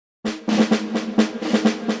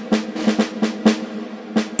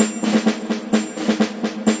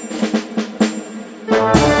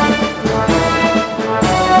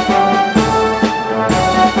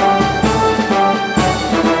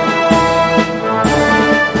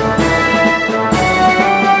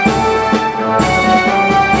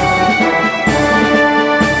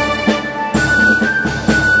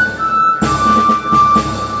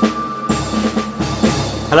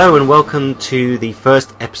Hello and welcome to the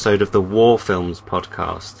first episode of the War Films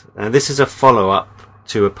podcast. This is a follow-up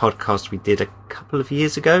to a podcast we did a couple of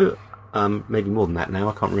years ago, maybe more than that now,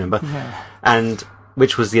 I can't remember, and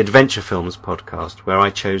which was the Adventure Films podcast, where I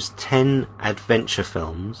chose 10 adventure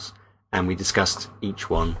films and we discussed each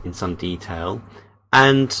one in some detail.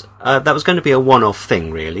 And that was going to be a one-off thing,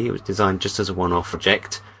 really. It was designed just as a one-off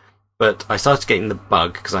project. But I started getting the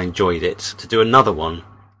bug, because I enjoyed it, to do another one.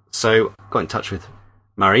 So I got in touch with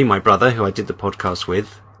Murray, my brother, who I did the podcast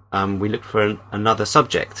with. We looked for another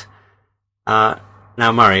subject. Now,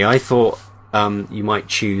 Murray, I thought you might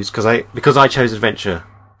choose, because I chose adventure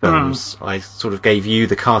films, I sort of gave you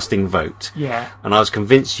the casting vote. Yeah. And I was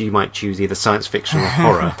convinced you might choose either science fiction or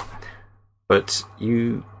horror. But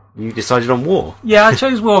you decided on war. Yeah, I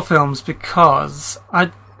chose war films because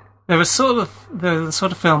they're the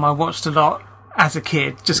sort of film I watched a lot as a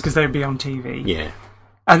kid, just because they would be on TV. Yeah.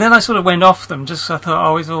 And then I sort of went off them, just because I thought,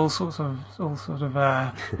 oh, it's all sort of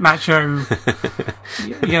macho,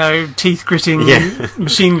 teeth gritting,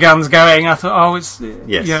 machine guns going. I thought, oh, it's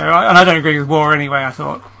yes. and I don't agree with war anyway. I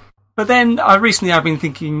thought, but then I've been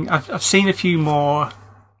thinking, I've seen a few more,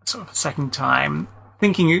 sort of a second time,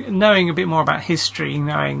 knowing a bit more about history,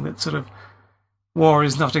 knowing that sort of war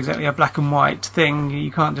is not exactly a black and white thing.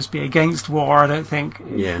 You can't just be against war, I don't think.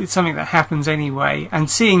 Yeah. It's something that happens anyway. And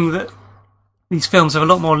seeing that these films have a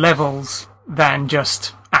lot more levels than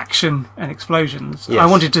just action and explosions, yes. I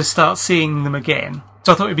wanted to start seeing them again.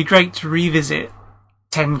 So I thought it'd be great to revisit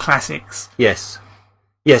 10 classics. Yes,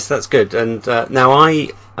 that's good. And now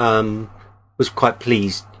I was quite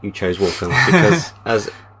pleased you chose war films, because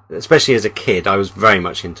especially as a kid, I was very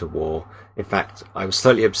much into war. In fact, I was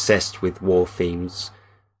totally obsessed with war themes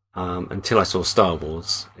until I saw Star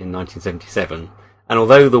Wars in 1977. And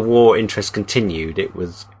although the war interest continued, it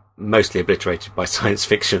was mostly obliterated by science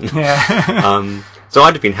fiction. Yeah. So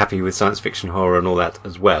I'd have been happy with science fiction, horror and all that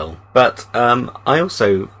as well. But I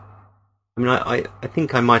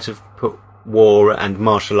think I might have put war and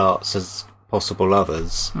martial arts as possible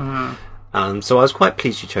others. Mm. So I was quite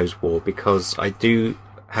pleased you chose war, because I do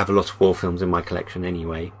have a lot of war films in my collection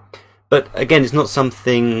anyway. But again, it's not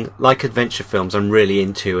something like adventure films I'm really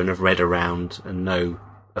into and have read around and know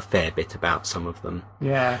a fair bit about some of them.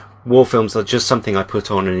 Yeah. War films are just something I put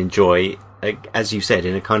on and enjoy, as you said,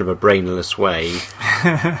 in a kind of a brainless way,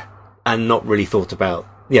 and not really thought about.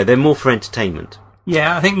 Yeah, they're more for entertainment.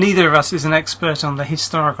 Yeah, I think neither of us is an expert on the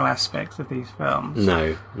historical aspects of these films.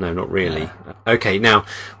 No, not really. Yeah. Okay, now,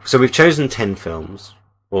 so we've chosen 10 films,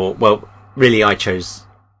 really I chose...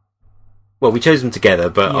 Well, we chose them together,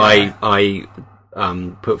 but yeah. I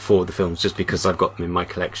put forward the films just because I've got them in my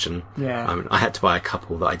collection. Yeah. I had to buy a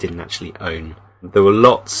couple that I didn't actually own. There were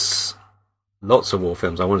lots of war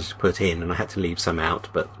films I wanted to put in, and I had to leave some out,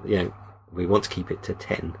 but we want to keep it to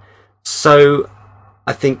 10. So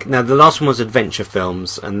I think now the last one was adventure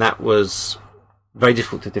films, and that was very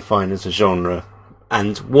difficult to define as a genre.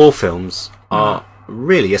 And war films are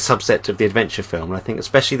really a subset of the adventure film. And I think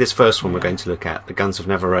especially this first one we're going to look at, the Guns of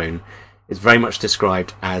Navarone, is very much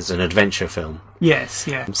described as an adventure film. Yes,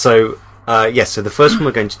 yeah. So, so the first one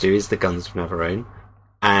we're going to do is the Guns of Navarone,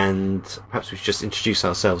 and perhaps we should just introduce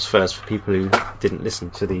ourselves first for people who didn't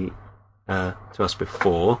listen to us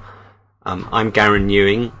before. I'm Garen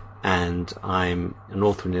Ewing, and I'm an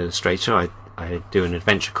author and illustrator. I do an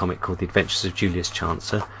adventure comic called The Adventures of Julius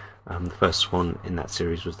Chancer. The first one in that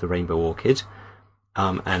series was The Rainbow Orchid.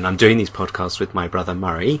 And I'm doing these podcasts with my brother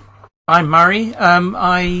Murray. I'm Murray.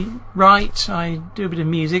 I write, I do a bit of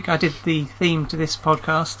music. I did the theme to this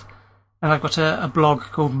podcast, and I've got a blog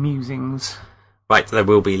called Musings. Right, there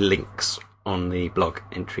will be links on the blog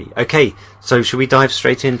entry. Okay, so should we dive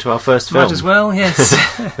straight into our first film? Might as well, yes.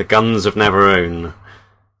 The Guns of Navarone.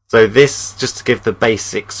 So this, just to give the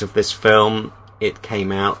basics of this film, it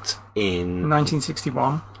came out in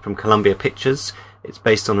 1961 from Columbia Pictures. It's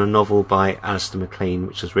based on a novel by Alistair MacLean,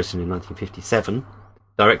 which was written in 1957.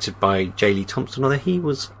 Directed by J. Lee Thompson, although he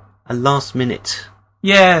was a last minute.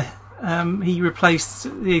 Yeah, he replaced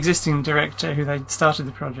the existing director who they'd started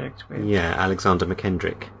the project with. Yeah, Alexander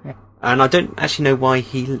McKendrick. Yeah. And I don't actually know why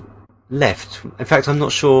he left. In fact, I'm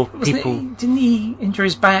not sure Didn't he injure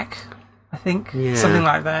his back, I think? Yeah. Something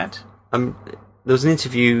like that. There was an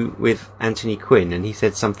interview with Anthony Quinn, and he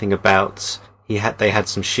said something about... They had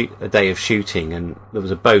a day of shooting, and there was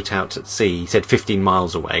a boat out at sea. He said 15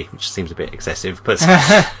 miles away, which seems a bit excessive, but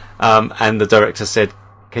and the director said,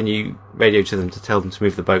 "Can you radio to them to tell them to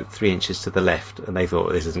move the boat 3 inches to the left?" And they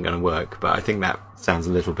thought this isn't going to work, but I think that sounds a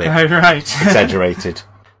little bit exaggerated.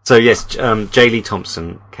 So yes, J. Lee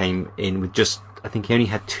Thompson came in with I think he only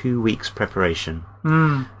had 2 weeks preparation.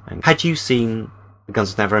 Mm. And had you seen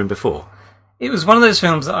Guns of Navarone before? It was one of those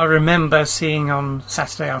films that I remember seeing on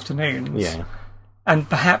Saturday afternoons. Yeah. And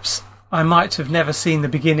perhaps I might have never seen the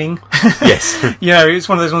beginning. Yes. It's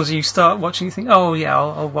one of those ones you start watching, you think, oh yeah,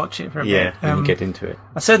 I'll watch it for a bit. Yeah, and get into it.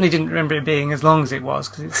 I certainly didn't remember it being as long as it was,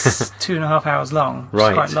 because it's 2.5 hours long. Which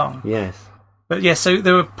is quite long. Yes. But yeah, so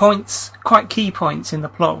there were points, quite key points in the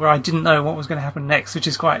plot where I didn't know what was going to happen next, which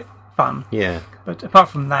is quite fun. Yeah. But apart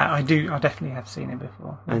from that, I definitely have seen it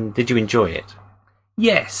before. And did you enjoy it?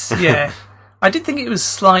 Yes, yeah. I did think it was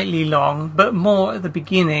slightly long, but more at the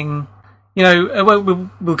beginning.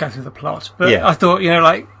 We'll go through the plot, but I thought,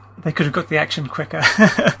 they could have got the action quicker.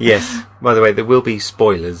 Yes. By the way, there will be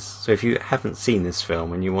spoilers, so if you haven't seen this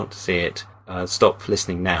film and you want to see it, stop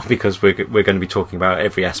listening now, because we're going to be talking about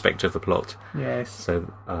every aspect of the plot. Yes.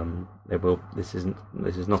 So this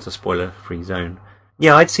is not a spoiler-free zone.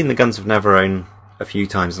 Yeah, I'd seen the Guns of Navarone a few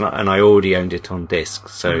times, and I already owned it on disc,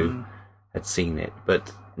 so had seen it,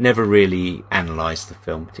 but never really analysed the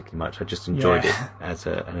film particularly much. I just enjoyed it as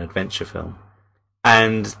an adventure film.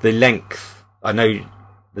 And the length, I know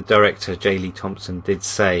the director, J. Lee Thompson, did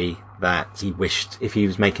say that he wished, if he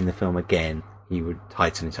was making the film again, he would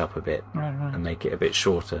tighten it up a bit and make it a bit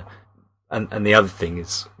shorter. And the other thing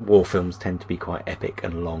is, war films tend to be quite epic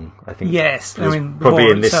and long, I think. Yes, I mean, the probably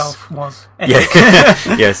war in this itself was epic.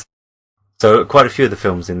 Yeah. Yes. So quite a few of the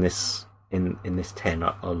films in this 10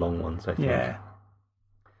 are long ones, I think. Yeah.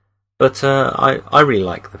 But I really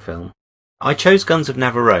like the film. I chose Guns of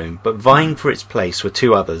Navarone, but vying for its place were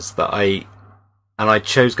two others that I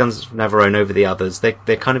chose Guns of Navarone over the others. They're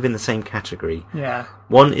kind of in the same category. Yeah.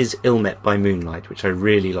 One is Ill Met by Moonlight, which I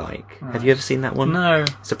really like. Right. Have you ever seen that one? No.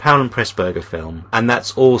 It's a Powell and Pressburger film, and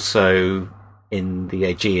that's also in the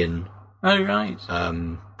Aegean. Oh, right.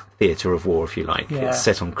 Theatre of war, if you like. Yeah. It's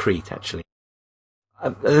set on Crete, actually.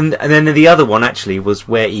 And then the other one, actually, was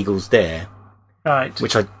Where Eagles Dare. Right.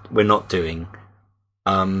 Which we're not doing.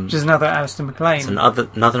 Which is another Alistair MacLean. It's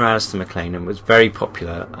another Alistair MacLean, and was very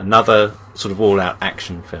popular. Another sort of all-out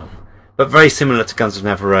action film. But very similar to Guns of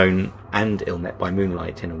Navarone and Ill Met by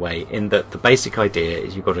Moonlight in a way, in that the basic idea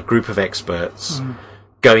is you've got a group of experts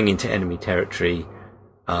going into enemy territory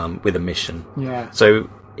with a mission. Yeah. So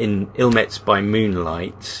in Ill Met by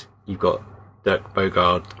Moonlight, you've got Dirk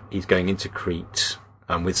Bogarde. He's going into Crete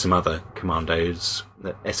with some other commandos,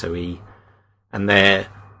 the SOE, and they're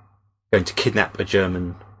going to kidnap a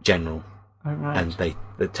German general. Oh, right. And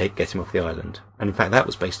they get him off the island. And in fact, that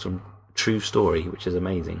was based on a true story, which is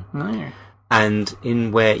amazing. No. And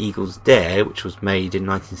in Where Eagles Dare, which was made in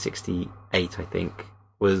 1968, I think,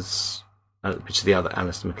 which is the other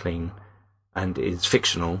Alistair MacLean, and is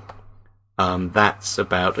fictional. That's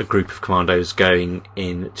about a group of commandos going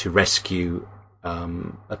in to rescue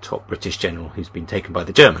a top British general who's been taken by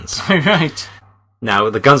the Germans. Right.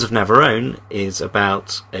 Now, the Guns of Navarone is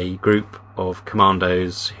about a group of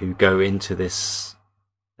commandos who go into this.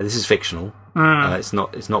 This is fictional. It's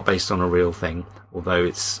not based on a real thing, although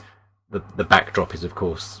it's the backdrop is, of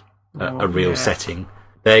course, a real setting.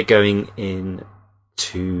 They're going in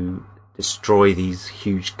to destroy these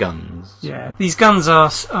huge guns. Yeah, these guns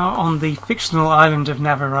are on the fictional island of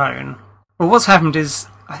Navarone. Well, what's happened is,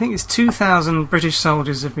 I think it's 2,000 British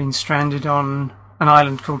soldiers have been stranded on an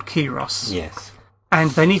island called Kairos. Yes.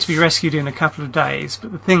 And they need to be rescued in a couple of days,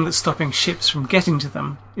 but the thing that's stopping ships from getting to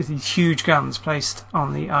them is these huge guns placed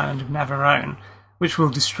on the island of Navarone, which will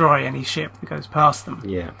destroy any ship that goes past them.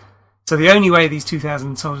 Yeah. So the only way these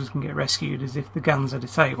 2,000 soldiers can get rescued is if the guns are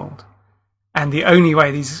disabled. And the only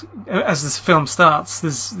way as this film starts,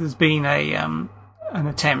 there's been an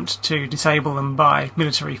attempt to disable them by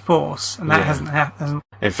military force, and that hasn't happened.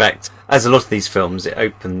 In fact, as a lot of these films, it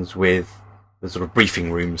opens with the sort of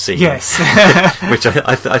briefing room scene. Yes. Which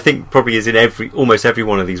I think probably is in almost every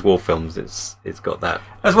one of these war films. It's got that.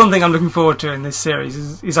 That's one thing I'm looking forward to in this series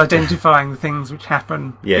is identifying the things which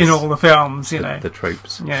happen in all the films. The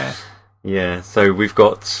tropes. Yeah. Yeah. So we've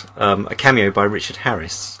got a cameo by Richard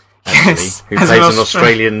Harris, actually, who plays an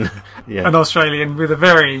Australian. Yeah. An Australian with a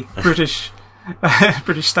very British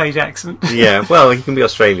stage accent. Yeah. Well, he can be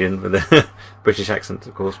Australian with a British accent,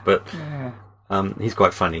 of course, but he's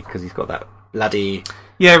quite funny because he's got that bloody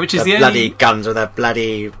which is the bloody guns with that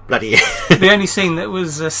bloody the only scene that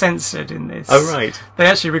was censored in this. Oh, right. They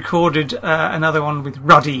actually recorded another one with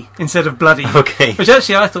Ruddy instead of bloody. Okay. Which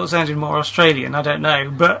actually I thought sounded more Australian. I don't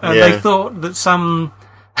know, but they thought that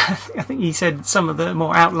I think he said some of the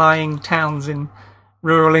more outlying towns in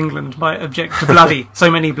rural England might object to bloody. So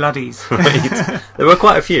many bloodies. Right. There were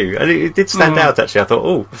quite a few, and it did stand out. Actually, I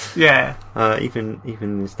thought, yeah. Even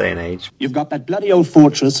in this day and age, you've got that bloody old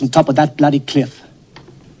fortress on top of that bloody cliff.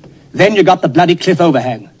 Then you got the bloody cliff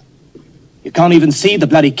overhang. You can't even see the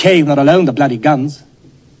bloody cave, not alone the bloody guns.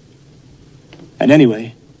 And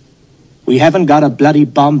anyway, we haven't got a bloody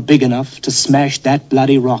bomb big enough to smash that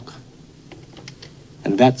bloody rock.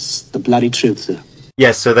 And that's the bloody truth, sir.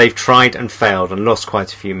 Yes, so they've tried and failed and lost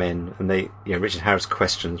quite a few men, and Richard Harris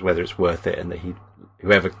questions whether it's worth it, and that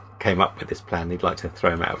whoever came up with this plan, he'd like to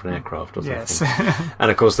throw him out of an aircraft or something. Yes. And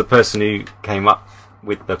of course, the person who came up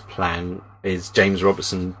with the plan is James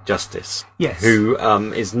Robertson Justice, Yes. who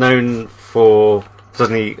is known for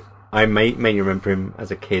suddenly. I mainly remember him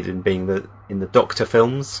as a kid in being in the Doctor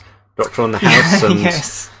films, Doctor on the House, and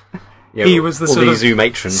yes. he was the all sort the of Zoo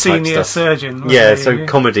Matron senior type stuff. surgeon. Yeah, he? so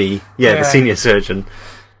comedy. Yeah, the senior surgeon.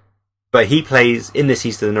 But he plays in this.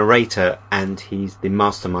 He's the narrator, and he's the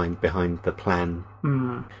mastermind behind the plan.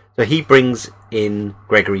 Mm. So he brings in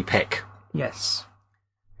Gregory Peck. Yes.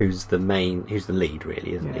 Who's the lead,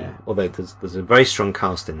 really, isn't he? Yeah. Although there's a very strong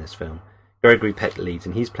cast in this film. Gregory Peck leads,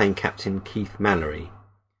 and he's playing Captain Keith Mallory,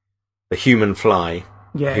 the human fly,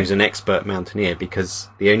 who's an expert mountaineer, because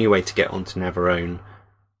the only way to get onto Navarone,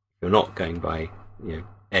 if you're not going by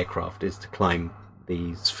aircraft, is to climb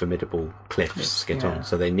these formidable cliffs to get on.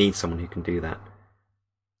 So they need someone who can do that.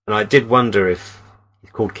 And I did wonder if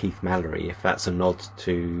he's called Keith Mallory, if that's a nod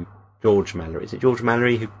to George Mallory. Is it George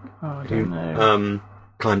Mallory who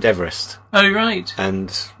climbed Everest? Oh, right.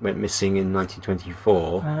 And went missing in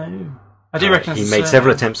 1924. Oh. I do recognise he made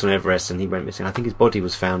several attempts on Everest and he went missing. I think his body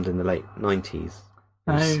was found in the late 90s.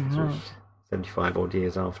 Oh, right. 75 odd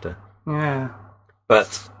years after. Yeah.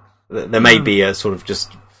 But there may be a sort of,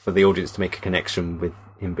 just for the audience to make a connection with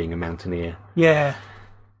him being a mountaineer. Yeah.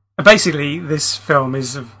 Basically, this film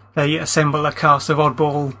is they assemble a cast of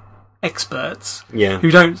oddball experts who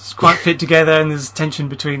don't quite fit together, and there's tension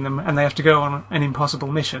between them, and they have to go on an impossible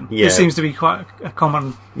mission. Yeah. This seems to be quite a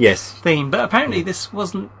common theme, but apparently this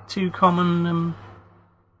wasn't too common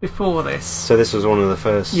before this. So this was one of the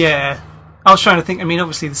first. Yeah. I was trying to think. I mean,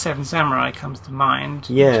 obviously, The Seven Samurai comes to mind.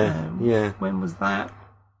 Yeah, When was that?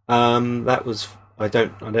 That was. I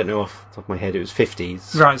don't know off the top of my head. It was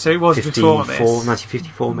 50s. Right, so it was before this.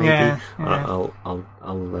 1954 maybe. Yeah.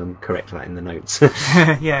 I'll correct that in the notes.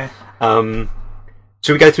 Yeah.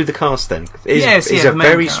 Should we go through the cast then? It's a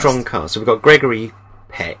very strong cast. So we've got Gregory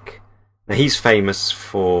Peck. Now he's famous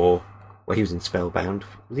for. Well, he was in Spellbound.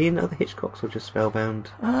 Was he in other Hitchcocks or just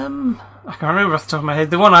Spellbound? I can't remember off the top of my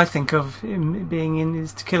head. The one I think of him being in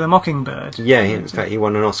is To Kill a Mockingbird. Yeah, in fact, he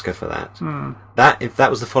won an Oscar for that. That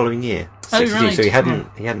was the following year, 62. Right. So he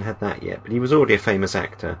hadn't had that yet, but he was already a famous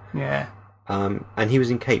actor. Yeah. And he was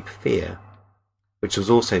in Cape Fear, which was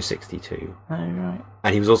also 62. Oh, right.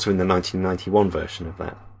 And he was also in the 1991 version of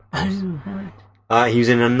that. Oh, right. He was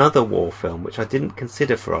in another war film, which I didn't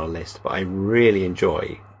consider for our list, but I really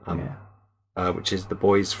enjoy. Which is The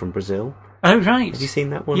Boys from Brazil. Oh, right. Have you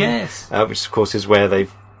seen that one? Yes. Which, of course, is where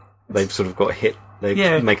they've sort of got hit.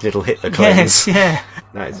 They make little Hitler clones. Yes, yeah.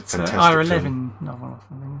 That is That's a fantastic Ira film. Levin novel or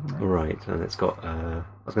something, isn't it? Right, and it's got, I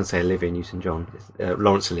was going to say Olivia Newton-John.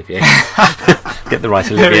 Laurence Olivier. Get the right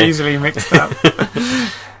Olivier. Very easily mixed up.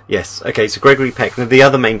 Yes, okay, so Gregory Peck. Now, the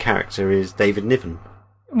other main character is David Niven.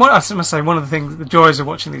 Well, I must say, one of the joys of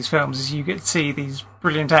watching these films is you get to see these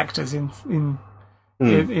brilliant actors in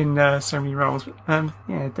so many roles.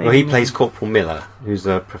 David Niven plays Corporal Miller, who's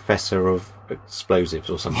a professor of explosives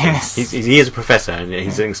or something. Yes. He is a professor, and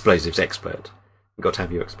he's an explosives expert. You've got to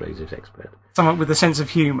have your explosives expert. Someone with a sense of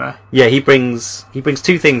humour. Yeah, he brings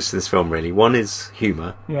two things to this film, really. One is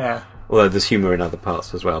humour. Yeah. Although there's humour in other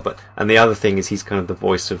parts as well. And the other thing is he's kind of the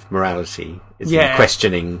voice of morality. He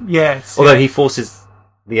questioning. Yes. Although he forces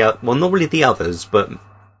not really the others, but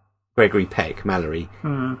Gregory Peck, Mallory,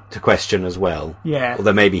 to question as well. Yeah.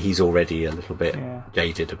 Although maybe he's already a little bit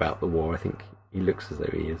jaded about the war. I think he looks as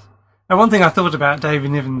though he is. Now, one thing I thought about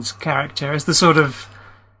David Niven's character is the sort of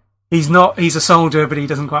he's a soldier, but he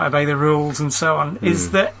doesn't quite obey the rules and so on.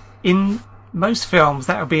 Is that in most films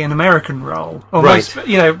that would be an American role? Or right.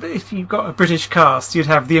 If you've got a British cast, you'd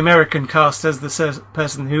have the American cast as the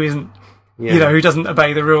person who isn't, who doesn't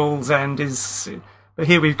obey the rules and is. But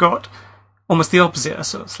here we've got almost the opposite, a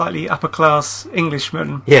sort of slightly upper class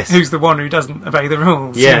Englishman, who's the one who doesn't obey the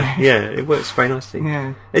rules. Yeah, it works very nicely.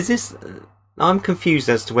 Yeah. Is this? I'm confused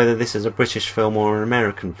as to whether this is a British film or an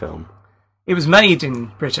American film. It was made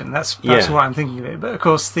in Britain. That's why I'm thinking of it. But of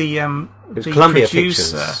course, the Columbia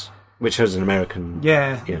producer, Pictures, which was an American.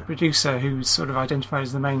 The producer who's sort of identified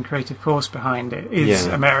as the main creative force behind it is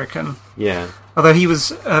American. Yeah. Although he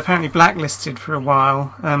was apparently blacklisted for a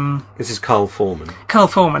while. This is Carl Foreman. Carl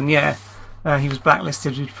Foreman, yeah. He was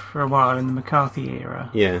blacklisted for a while in the McCarthy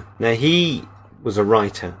era. Yeah. Now he was a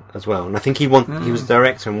writer as well, and I think he was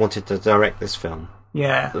director and wanted to direct this film.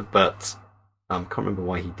 Yeah. But Can't remember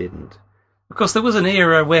why he didn't. Of course, there was an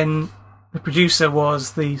era when the producer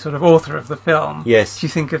was the sort of author of the film. Yes. Do you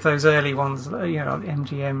think of those early ones, like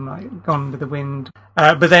MGM, like Gone with the Wind?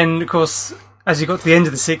 But then, of course, as you got to the end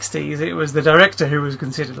of the 60s, it was the director who was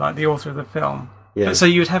considered like the author of the film. Yeah. So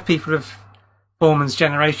you would have people of Foreman's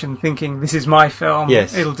generation thinking, this is my film.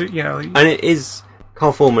 Yes. It'll do, And it is...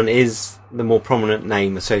 Carl Foreman is the more prominent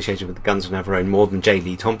name associated with the Guns of Navarone more than J.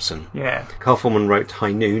 Lee Thompson. Yeah. Carl Foreman wrote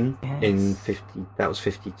High Noon Yes. in 50... That was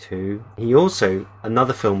 52. He also...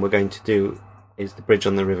 Another film we're going to do is The Bridge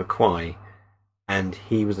on the River Kwai, and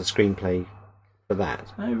he was the screenplay for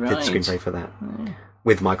that. Oh, right. Did the screenplay for that. Oh.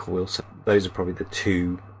 With Michael Wilson. Those are probably the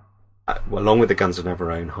two... along with the Guns of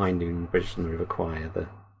Navarone, High Noon and Bridge on the River Kwai are the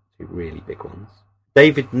two really big ones.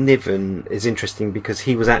 David Niven is interesting because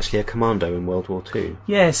he was actually a commando in World War II.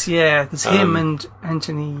 Yes, yeah. There's him and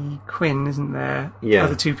Anthony Quinn, isn't there? Yeah. Are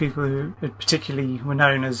the two people who particularly were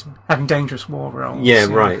known as having dangerous war roles. Yeah,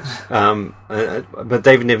 right. But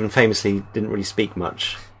David Niven famously didn't really speak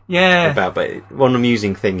much about. But one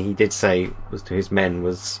amusing thing he did say was to his men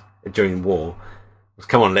was during war, was,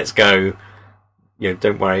 "Come on, let's go.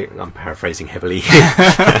 Don't worry." I'm paraphrasing heavily.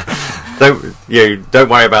 Don't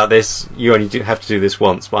worry about this. You only have to do this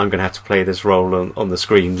once, but I'm going to have to play this role on the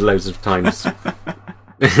screen loads of times.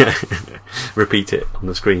 Repeat it on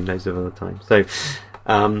the screen loads of other times. So,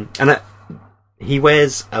 he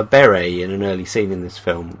wears a beret in an early scene in this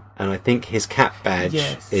film, and I think his cap badge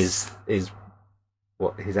is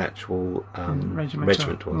what his actual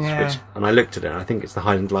regiment was. Yeah. And I looked at it, and I think it's the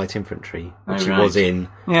Highland Light Infantry, which he right. was in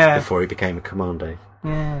before he became a commando.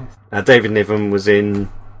 Yeah. Now, David Niven was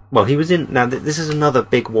in... Well, he was in... Now, this is another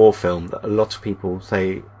big war film that a lot of people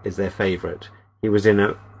say is their favourite. He was in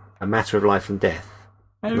A Matter of Life and Death.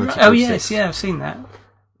 Oh, yes, yeah, I've seen that.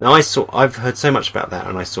 Now, I've heard so much about that,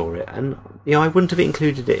 and I saw it, and I wouldn't have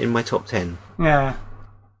included it in my top 10. Yeah.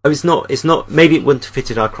 Oh, it's not. Maybe it wouldn't have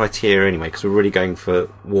fitted our criteria anyway, because we're really going for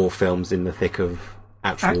war films in the thick of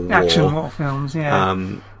actual war. Action war films, yeah.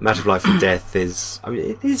 Matter of Life and Death is... I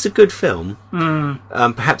mean, it is a good film.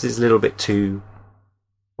 Perhaps it's a little bit too...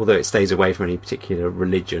 Although it stays away from any particular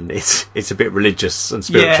religion, it's a bit religious and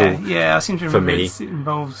spiritual. Yeah, I seem to remember it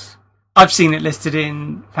involves... I've seen it listed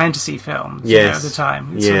in fantasy films at the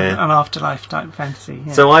time. It's sort of an afterlife type fantasy.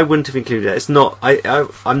 Yeah. So I wouldn't have included it. It's not.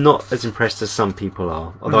 I'm not as impressed as some people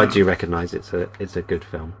are. Although I do recognise it's a good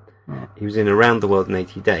film. Yeah. He was in Around the World in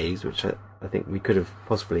 80 Days, which I think we could have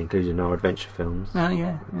possibly included in our adventure films. Oh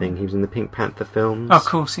yeah. He was in the Pink Panther films. Oh, of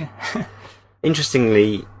course, yeah.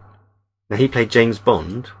 Interestingly, now he played James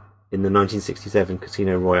Bond in the 1967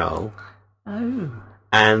 Casino Royale. Oh.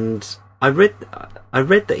 And I read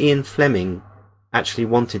that Ian Fleming actually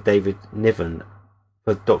wanted David Niven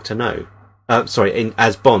for Dr. No.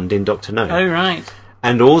 As Bond in Dr. No. Oh, right.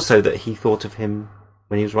 And also that he thought of him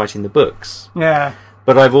when he was writing the books. Yeah.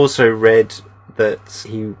 But I've also read that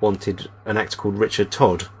he wanted an actor called Richard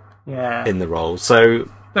Todd in the role. So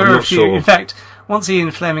there I'm are not a few. sure. In fact, once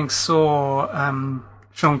Ian Fleming saw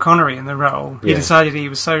Sean Connery in the role, he decided he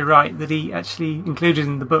was so right that he actually included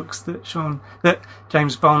in the books that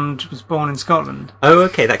James Bond was born in Scotland. Oh,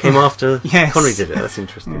 okay, that came after Yes. Connery did it. That's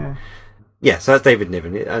interesting. Yeah, so that's David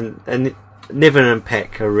Niven, and Niven and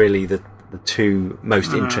Peck are really the two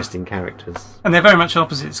most interesting characters. And they're very much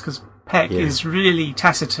opposites because Peck is really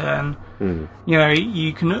taciturn.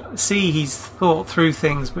 You can see he's thought through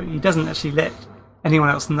things, but he doesn't actually let anyone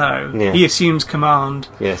else know. He assumes command.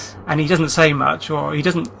 Yes. And he doesn't say much, or he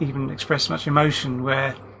doesn't even express much emotion,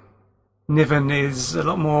 where Niven is a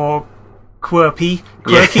lot more quirky.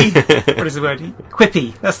 What is the word?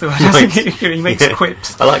 Quippy. That's the word. Right. He makes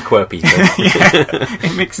quips. I like quirky.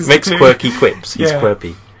 It mixes makes the two. Quirky quips. He's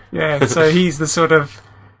quirky. Yeah, so he's the sort of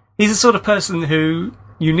person who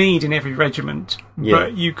you need in every regiment,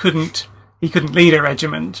 but he couldn't lead a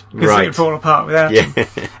regiment because it would fall apart without him.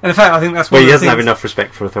 And in fact, I think that's one of the things... Well, he doesn't have enough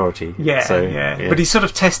respect for authority. But he's sort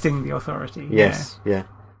of testing the authority. Yes.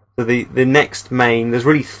 So the next there's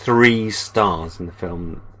really 3 stars in the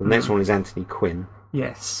film. The next one is Anthony Quinn.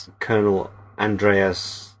 Yes. Colonel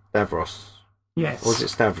Andreas Stavros. Yes. Or is it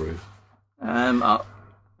Stavru?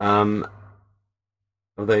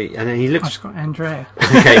 Although, and he looks... I've just got Andrea.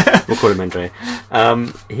 Okay, we'll call him Andrea.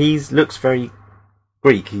 He looks very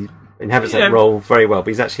Greek. He inhabits that role very well, but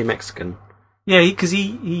he's actually Mexican. Yeah, because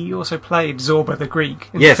he also played Zorba the Greek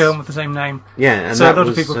in the film with the same name. Yeah, and so a lot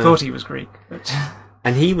of people thought he was Greek. But...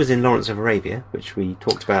 And he was in Lawrence of Arabia, which we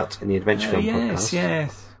talked about in the Adventure Film podcast.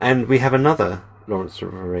 Yes. And we have another Lawrence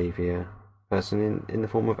of Arabia person in the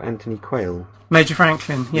form of Anthony Quayle. Major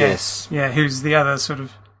Franklin, yes. Yeah, who's the other sort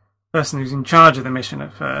of person who's in charge of the mission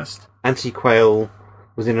at first. Anthony Quayle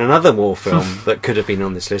was in another war film that could have been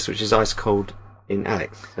on this list, which is Ice Cold in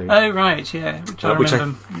Alex. So, oh, right, yeah. Which I which I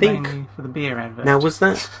remember think- mainly for the beer advert. now, was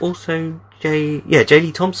that also J.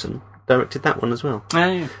 Lee Thompson directed that one as well.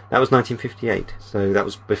 Oh, yeah. That was 1958, so that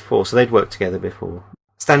was before. So they'd worked together before.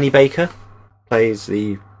 Stanley Baker plays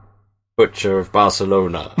the Butcher of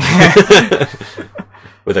Barcelona.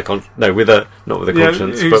 Not with a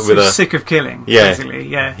conscience, but with a... sick of killing, Yeah. basically,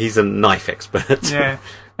 yeah. He's a knife expert. Yeah.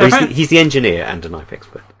 He's the engineer and a knife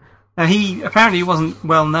expert. Now, he apparently wasn't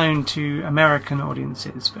well known to American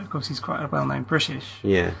audiences, but of course he's quite a well-known British.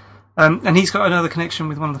 Yeah. And he's got another connection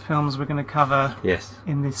with one of the films we're going to cover Yes.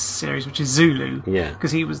 in this series, which is Zulu. Yeah.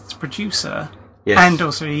 Because he was the producer, Yes. and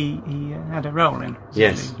also he had a role in Zulu.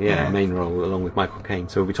 Yes, yeah, main role along with Michael Caine.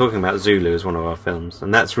 So we'll be talking about Zulu as one of our films,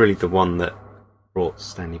 and that's really the one that brought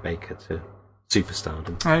Stanley Baker to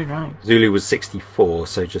superstardom. Oh, right. Zulu was 1964,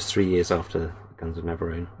 so just 3 years after Guns of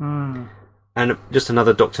Navarone. Mm. And just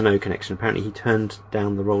another Dr. No connection. Apparently he turned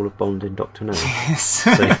down the role of Bond in Dr. No. Yes.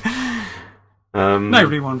 So,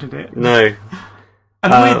 Nobody wanted it. No.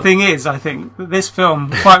 And the weird thing is, I think, that this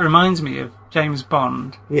film quite reminds me of James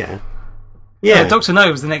Bond. Yeah. Yeah. Dr.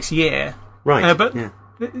 No was the next year. Right. But,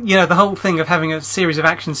 you know, the whole thing of having a series of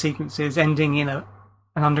action sequences ending in an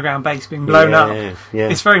underground base being blown up,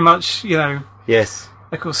 it's very much, you know... Yes.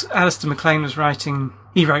 Of course, Alistair MacLean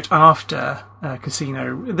he wrote after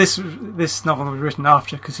Casino. This novel was written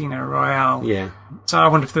after Casino Royale. Yeah. So I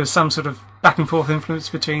wonder if there was some sort of back and forth influence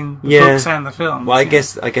between the books and the film. Well, I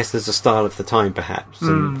guess there's a style of the time, perhaps,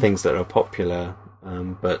 and things that are popular.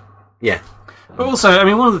 But yeah. But also, I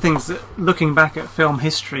mean, one of the things that, looking back at film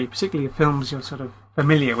history, particularly of films you're sort of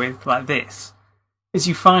familiar with, like this, is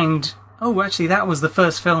you find, oh, actually, that was the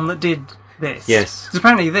first film that did this. Yes. Because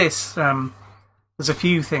apparently this, there's a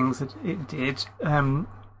few things that it did.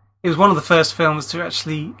 It was one of the first films to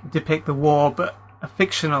actually depict the war, but a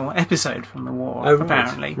fictional episode from the war,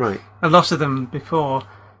 apparently. Right. A lot of them before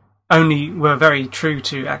only were very true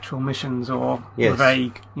to actual missions or were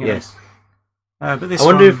vague. You know. Yes. But this I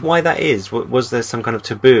wonder why that is. Was there some kind of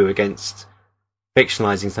taboo against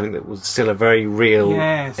fictionalising something that was still a very real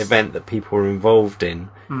event that people were involved in?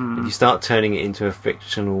 If you start turning it into a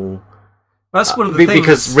fictional... That's one of the things.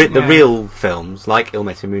 Because the real films, like Ill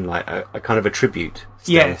Met in Moonlight, are kind of a tribute.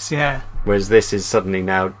 Still. Yes, yeah. Whereas this is suddenly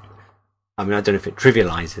now... I mean, I don't know if it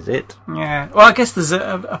trivialises it. Yeah. Well, I guess there's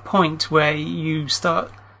a point where you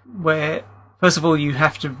start... where, first of all, you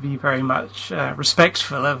have to be very much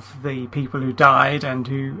respectful of the people who died and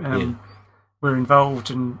who were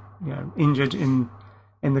involved and injured in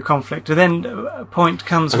the conflict. And then a point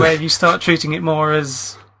comes where you start treating it more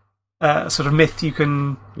as... a sort of myth you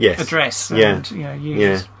can address and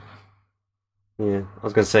use. Yeah, I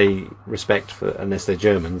was going to say respect for, unless they're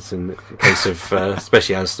Germans, in the case of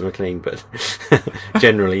especially Alistair MacLean, but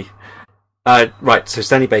generally. Right, so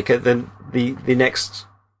Stanley Baker. Then the next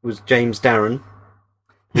was James Darren,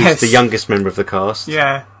 who's the youngest member of the cast.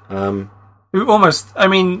 Yeah. Who almost, I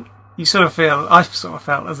mean, I sort of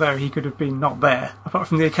felt as though he could have been not there, apart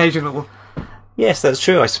from the occasional... Yes, that's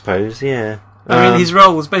true, I suppose, yeah. I mean, his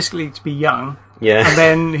role was basically to be young. Yeah. And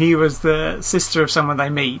then he was the sister of someone they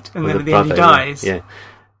meet, and then at the end he dies. Yeah.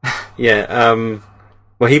 Yeah.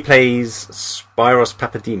 Well, he plays Spyros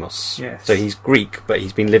Papademos. Yes. So he's Greek, but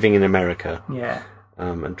he's been living in America. Yeah.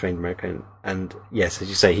 And trained in America. And yes, as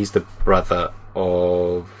you say, he's the brother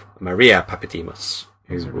of Maria Papademos.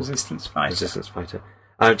 Who's a resistance fighter.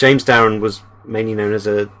 James Darren was mainly known as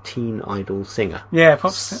a teen idol singer. Yeah,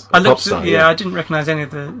 pop star. Yeah, I didn't recognise any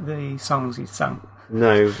of the songs he'd sung.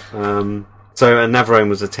 No. So Navarone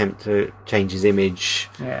was an attempt to change his image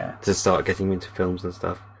to start getting him into films and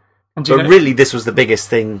stuff. But really, this was the biggest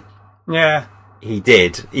thing he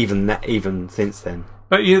did, even since then.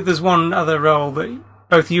 But there's one other role that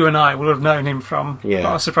both you and I will have known him from. Yeah. But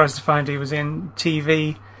I was surprised to find he was in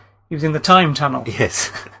TV. He was in The Time Tunnel.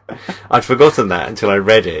 Yes. I'd forgotten that until I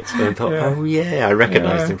read it and thought, I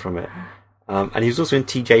recognised him from it. And he was also in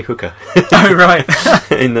T.J. Hooker. Oh, right.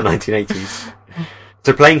 in the 1980s.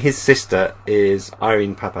 So playing his sister is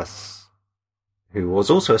Irene Papas, who was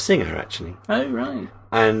also a singer, actually. Oh, right.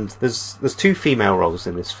 And there's two female roles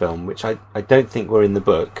in this film, which I don't think were in the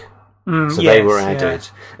book. So they were added.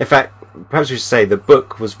 Yeah. In fact, perhaps we should say the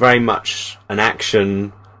book was very much an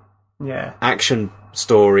action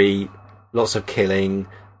story, lots of killing,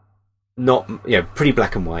 pretty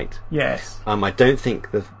black and white. Yes. I don't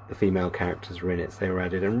think the female characters were in it, so they were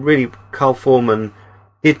added. And really, Carl Foreman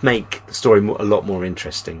did make the story a lot more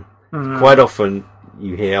interesting. Mm. Quite often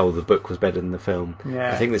you hear, the book was better than the film.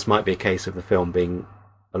 Yeah. I think this might be a case of the film being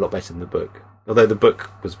a lot better than the book. Although the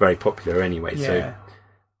book was very popular anyway, so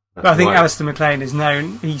But I think Alistair MacLean is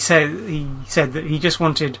known. He said that he just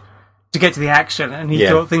wanted to get to the action, and he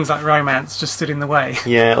thought things like romance just stood in the way.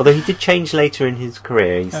 Yeah, although he did change later in his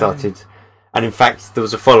career. He started, and in fact, there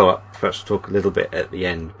was a follow-up. Perhaps we'll talk a little bit at the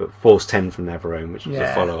end, but Force 10 from Navarone, which was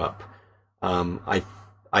a follow-up. I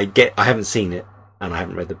haven't seen it, and I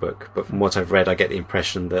haven't read the book, but from what I've read, I get the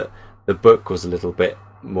impression that the book was a little bit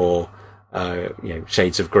more,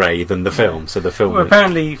 shades of grey than the film. So the film. Well,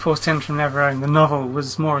 apparently, Force 10 from Navarone, the novel,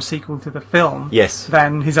 was more a sequel to the film. Yes.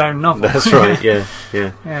 Than his own novel. That's right.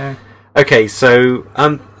 Yeah. Okay, so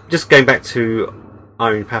just going back to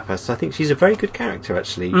Irene Papas, I think she's a very good character,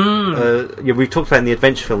 actually. We've talked about in the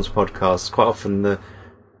Adventure Films podcast quite often the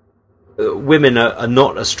women are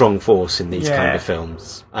not a strong force in these kind of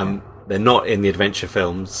films. They're not in the adventure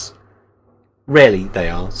films. Rarely they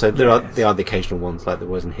are. So there are the occasional ones, like there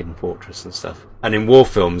was in Hidden Fortress and stuff. And in war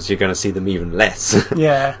films, you're going to see them even less.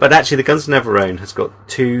 Yeah. But actually, the Guns of Navarone has got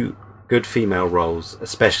 2 good female roles,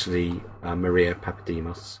 especially Maria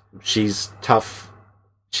Papademos. She's tough.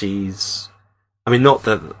 Not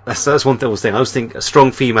that's one thing I was thinking. I always think a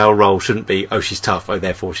strong female role shouldn't be, she's tough,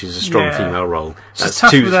 therefore she's a strong female role. She's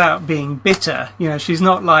tough without being bitter. She's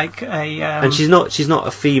not like a... And she's not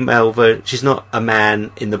a female, she's not a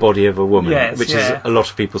man in the body of a woman, which is a lot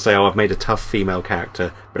of people say, I've made a tough female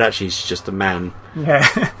character, but actually she's just a man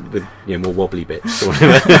with more wobbly bits or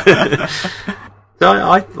whatever. So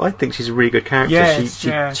I think she's a really good character.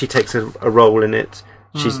 Yes, she takes a role in it.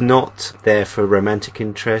 She's not there for romantic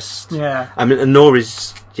interest. Yeah. And nor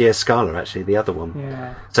is Gia Scala, actually, the other one.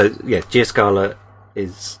 Yeah. So, Gia Scala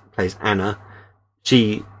plays Anna.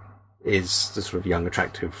 She is the sort of young,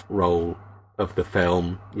 attractive role of the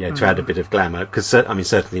film, to add a bit of glamour. Because,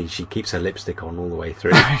 certainly she keeps her lipstick on all the way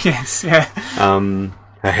through. Yes, yeah.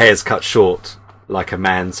 Her hair's cut short like a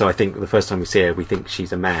man, so I think the first time we see her, we think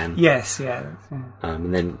she's a man. Yes, yeah.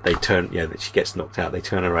 And then they turn, that she gets knocked out, they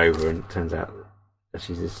turn her over, and it turns out that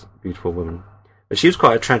she's this beautiful woman. But she was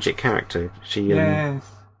quite a tragic character. She'd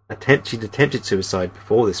attempted suicide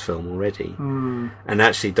before this film already, and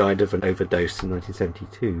actually died of an overdose in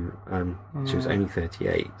 1972. She was only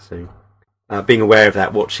 38, so being aware of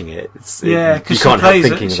that, watching it, you can't help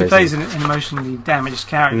thinking of it. She plays an emotionally damaged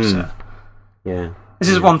character. Yeah. This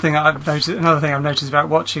is one thing I've noticed. Another thing I've noticed about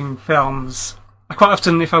watching films. I quite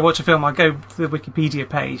often, if I watch a film, I go to the Wikipedia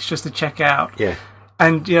page just to check out. Yeah.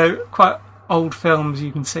 And quite old films,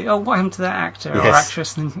 you can see, what happened to that actor or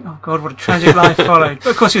actress, and then you think, oh God, what a tragic life followed. But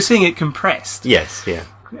of course, you're seeing it compressed. Yes, yeah.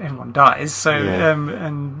 Everyone dies, so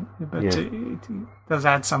it does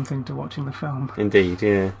add something to watching the film. Indeed,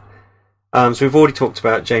 yeah. So we've already talked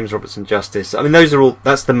about James Robertson Justice. Those are all.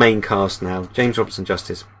 That's the main cast now. James Robertson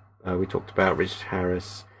Justice. We talked about Richard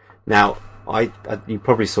Harris. Now, you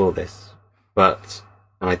probably saw this, and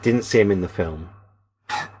I didn't see him in the film.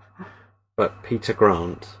 But Peter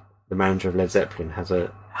Grant, the manager of Led Zeppelin, has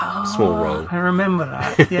a small role. I remember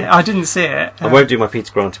that. Yeah, I didn't see it. I won't do my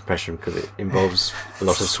Peter Grant impression because it involves a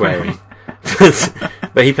lot of swearing.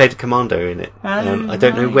 But he played a commando in it. I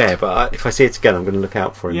don't know where, but if I see it again, I'm going to look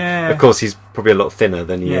out for him. Yeah. Of course, he's probably a lot thinner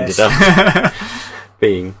than he ended up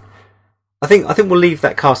being. I think we'll leave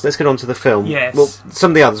that cast. Let's get on to the film. Yes. Well, some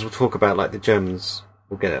of the others we'll talk about, like the Germans.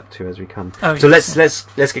 We'll get up to as we come.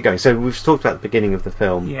 Let's get going. So we've talked about the beginning of the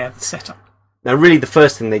film. Yeah, the setup. Now, really, the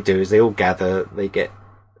first thing they do is they all gather. They get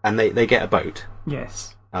a boat.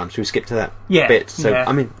 Yes. Should we skip to that bit? So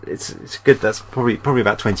it's good. That's probably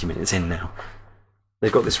about 20 minutes in now.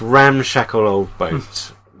 They've got this ramshackle old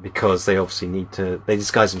boat because they obviously need to. They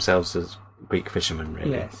disguise themselves as Greek fishermen,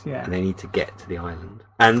 really. Yes, yeah. And they need to get to the island.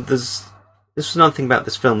 And this was another thing about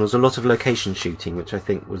this film. There was a lot of location shooting, which I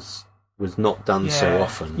think was not done so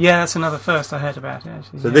often. Yeah, that's another first I heard about it,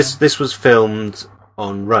 actually. So this was filmed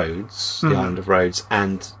on Rhodes, the island of Rhodes,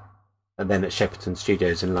 and then at Shepperton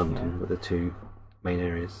Studios in London were the two main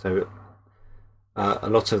areas. So a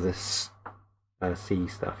lot of this sea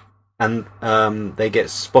stuff. And they get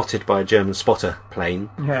spotted by a German spotter plane,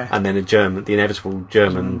 and then the inevitable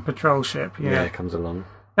German patrol ship, comes along.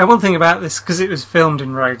 Now, one thing about this, because it was filmed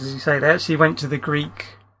in Rhodes, as you say, they actually went to the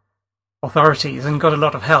Greek authorities and got a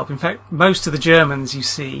lot of help. In fact, most of the Germans you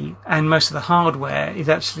see, and most of the hardware, is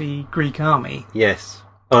actually Greek army. Yes.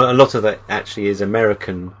 A lot of that actually is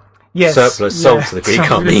American surplus sold to the Greek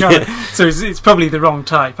army. So it's probably the wrong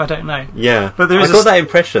type, I don't know. Yeah. But I got that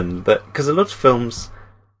impression, that because a lot of films,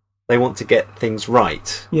 they want to get things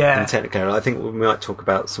right. Yeah. And technically, I think we might talk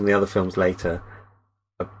about some of the other films later.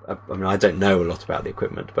 I don't know a lot about the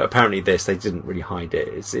equipment, but apparently they didn't really hide it.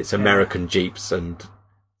 It's American jeeps and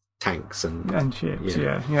tanks and ships.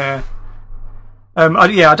 Yeah. I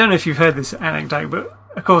don't know if you've heard this anecdote, but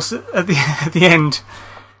of course at the end,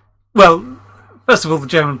 Well, first of all, the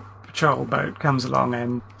German patrol boat comes along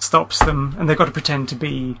and stops them, and they've got to pretend to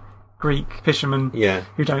be Greek fishermen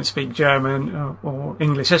who don't speak German or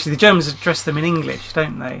English. Actually, the Germans address them in English,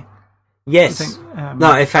 don't they? Yes.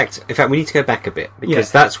 No, in fact, we need to go back a bit,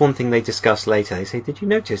 because that's one thing they discuss later. They say, did you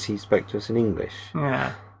notice he spoke to us in English?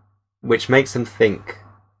 Yeah. Which makes them think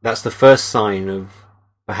that's the first sign of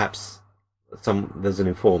perhaps there's an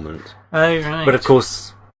informant. Oh, right. But of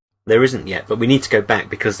course, there isn't yet. But we need to go back,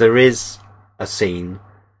 because there is a scene,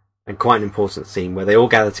 and quite an important scene, where they all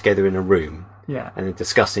gather together in a room. Yeah. And they're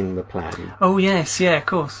discussing the plan. Oh, yes, yeah, of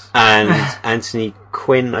course. And Anthony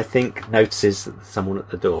Quinn, I think, notices that there's someone at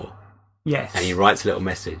the door. Yes. And he writes a little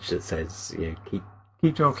message that says,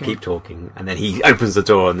 keep talking. Keep talking. And then he opens the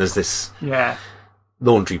door, and there's this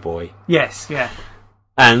laundry boy. Yes, yeah.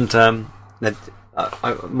 And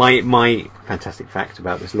my fantastic fact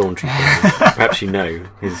about this laundry boy, perhaps you know,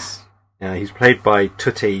 is he's played by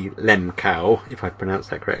Tutti Lemkow, if I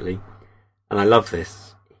pronounced that correctly. And I love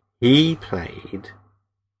this. He played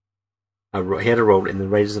he had a role in the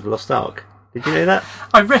Raiders of the Lost Ark. Did you know that?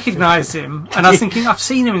 I recognised him, and I was thinking, I've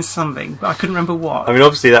seen him in something, but I couldn't remember what. I mean,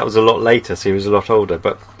 obviously that was a lot later, so he was a lot older,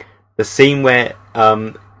 but the scene where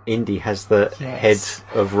Indy has the head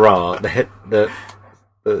of Ra, the head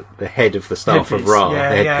of the staff of Ra, the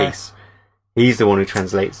headpiece, he's the one who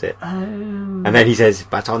translates it. And then he says,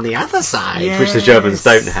 but on the other side, which the Germans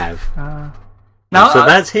don't have. So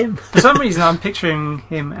that's him. For some reason, I'm picturing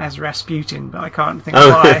him as Rasputin, but I can't think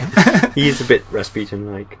why. He is a bit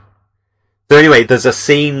Rasputin-like. So anyway, there's a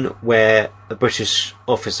scene where a British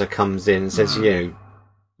officer comes in and says, you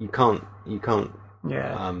can't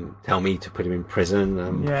tell me to put him in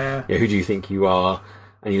prison. Who do you think you are?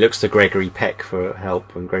 And he looks to Gregory Peck for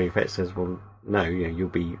help, and Gregory Peck says, well, no, you'll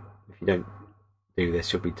be, if you don't do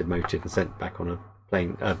this, you'll be demoted and sent back on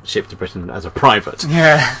a ship to Britain as a private.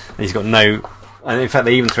 Yeah. And he's got no... And in fact,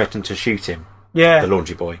 they even threatened to shoot him. Yeah. The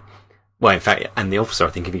laundry boy. Well, in fact, and the officer, I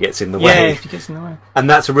think, if he gets in the way. Yeah, if he gets in the way. And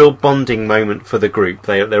that's a real bonding moment for the group.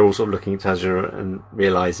 They're all sort of looking at each other and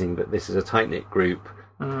realising that this is a tight-knit group.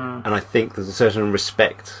 And I think there's a certain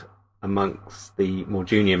respect amongst the more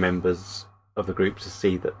junior members of the group to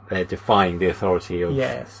see that they're defying the authority of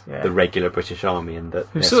the regular British Army, and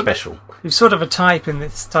that they're special. You're sort of a type in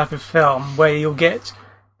this type of film where you'll get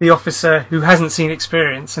the officer who hasn't seen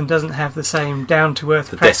experience and doesn't have the same down-to-earth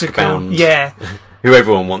practical... desk-bound. Yeah. Who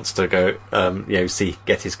everyone wants to go,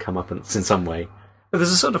 get his comeuppance in some way. But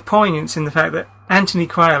there's a sort of poignance in the fact that Anthony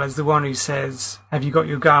Quayle is the one who says, have you got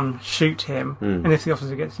your gun? Shoot him. And if the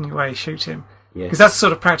officer gets in your way, shoot him. Because that's the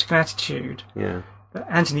sort of practical attitude. Yeah. But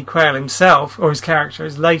Anthony Quayle himself, or his character,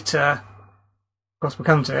 is later... Of course, we'll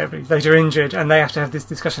come to it, but he's later injured, and they have to have this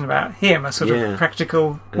discussion about him, a sort of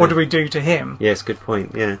practical, what do we do to him? Yes, good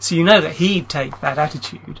point, yeah. So you know that he'd take that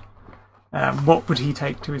attitude. What would he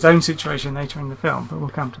take to his own situation later in the film? But we'll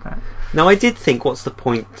come to that. Now, I did think, what's the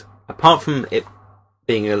point, apart from it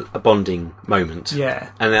being a bonding moment,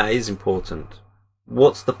 and that is important,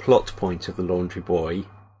 what's the plot point of the laundry boy,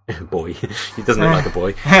 he doesn't look like a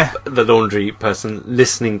boy, the laundry person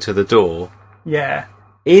listening to the door? Yeah.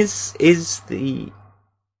 Is the...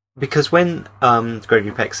 Because when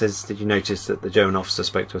Gregory Peck says, did you notice that the German officer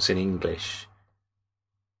spoke to us in English,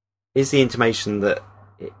 is the intimation that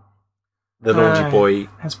the laundry boy...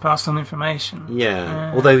 has passed on information.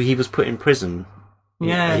 Yeah. Although he was put in prison.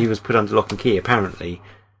 Yeah. He was put under lock and key, apparently.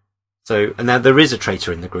 So, and now there is a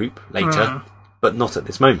traitor in the group later, but not at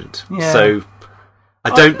this moment. Yeah. So... I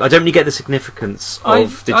don't really get the significance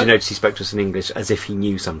of did you notice he spoke to us in English, as if he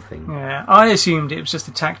knew something. Yeah, I assumed it was just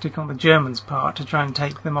a tactic on the Germans' part to try and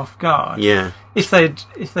take them off guard. Yeah. If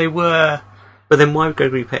they were... But then why would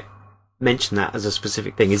Gregory Peck mention that as a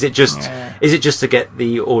specific thing? Is it just to get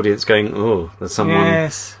the audience going, oh, there's someone...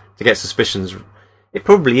 Yes. To get suspicions... It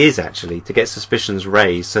probably is, actually, to get suspicions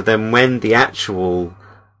raised. So then when the actual...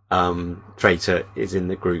 traitor is in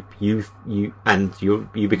the group, you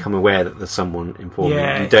become aware that there's someone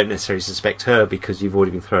informing. You don't necessarily suspect her because you've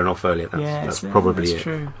already been thrown off earlier. That's probably it.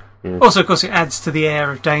 True. Yeah. Also, of course, it adds to the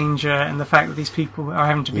air of danger and the fact that these people are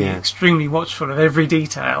having to be extremely watchful of every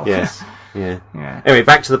detail. Yes. Yeah. Anyway,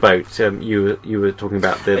 back to the boat. You were talking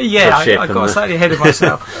about the ship. I got slightly ahead of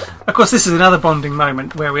myself. Of course, this is another bonding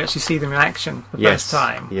moment where we actually see them in action for the first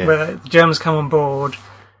time, where the Germans come on board.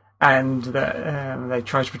 And they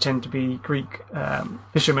try to pretend to be Greek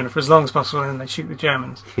fishermen for as long as possible, and then they shoot the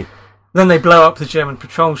Germans. Then they blow up the German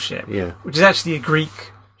patrol ship, which is actually a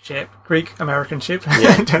Greek-American ship,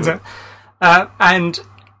 it turns out. And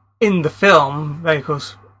in the film, they, of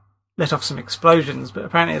course, let off some explosions, but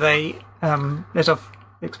apparently they let off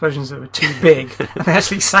the explosions that were too big, and they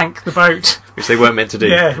actually sank the boat. Which they weren't meant to do.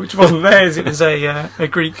 Yeah, which wasn't theirs. It was a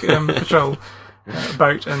Greek patrol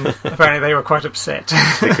boat, and apparently they were quite upset.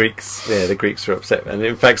 The Greeks were upset, and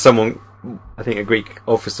in fact, I think a Greek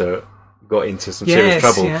officer, got into some serious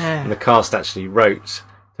trouble, and the cast actually wrote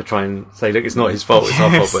to try and say, "Look, it's not his fault; it's our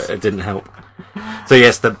fault," but it didn't help. So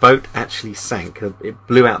yes, the boat actually sank. It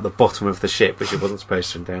blew out the bottom of the ship, which it wasn't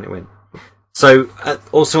supposed to, and down it went. So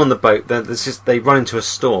also on the boat, they run into a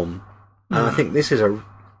storm, and I think this is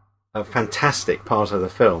a fantastic part of the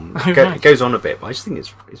film. It goes on a bit, but I just think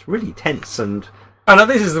it's really tense. And oh no,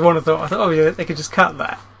 this is the one I thought, oh yeah, they could just cut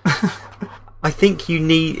that. I think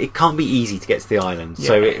it can't be easy to get to the island,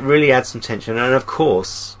 so it really adds some tension. And of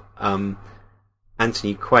course,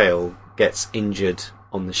 Anthony Quayle gets injured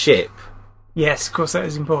on the ship. Yes, of course, that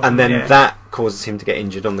is important. And then that causes him to get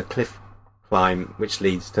injured on the cliff climb, which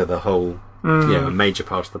leads to the whole, a major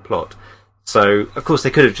part of the plot. So, of course, they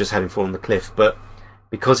could have just had him fall on the cliff, but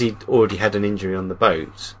because he'd already had an injury on the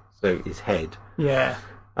boat, so his head,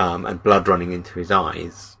 and blood running into his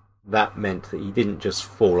eyes, that meant that he didn't just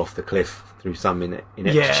fall off the cliff through some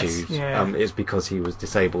ineptitude. It's because he was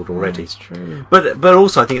disabled already. That's true. But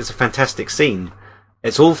also, I think it's a fantastic scene.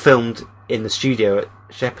 It's all filmed in the studio at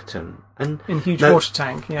Shepperton, and in a huge water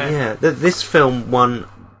tank. This film won.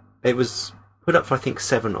 It was put up for, I think,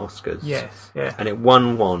 7 Oscars. Yes, and it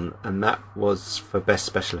won 1, and that was for best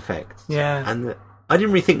special effects. And I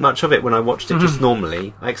didn't really think much of it when I watched it. Just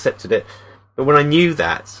normally, I accepted it. But when I knew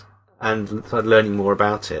that and started learning more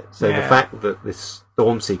about it, so the fact that this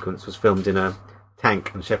storm sequence was filmed in a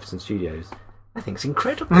tank in Shepperton Studios, I think it's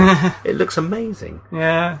incredible. It looks amazing.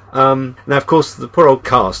 Now, of course, the poor old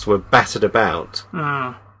cast were battered about.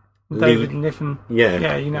 David Niven.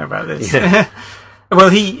 Yeah, you know about this. Yeah. Well,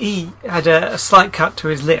 he had a slight cut to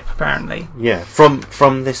his lip, apparently. Yeah,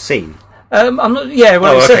 from this scene. I'm not. Yeah,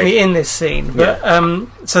 well, it's certainly in this scene. But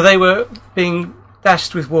so they were being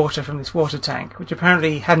dashed with water from this water tank, which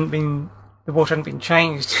apparently the water hadn't been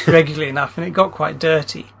changed regularly enough, and it got quite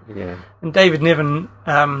dirty. Yeah. And David Niven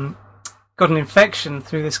got an infection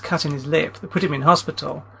through this cut in his lip that put him in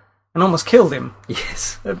hospital and almost killed him.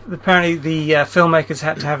 Yes. Apparently, the filmmakers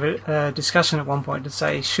had to have a discussion at one point to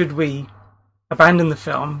say, should we abandon the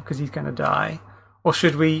film because he's going to die, or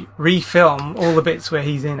should we refilm all the bits where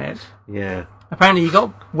he's in it? Yeah. Apparently he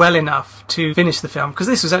got well enough to finish the film, because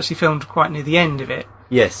this was actually filmed quite near the end of it.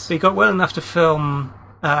 Yes. So he got well enough to film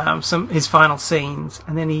his final scenes,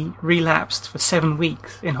 and then he relapsed for 7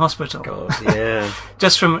 weeks in hospital. God, yeah.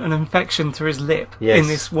 Just from an infection through his lip in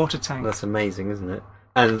this water tank. That's amazing, isn't it?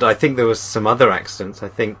 And I think there was some other accidents. I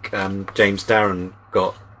think James Darren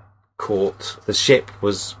got caught. The ship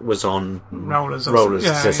was on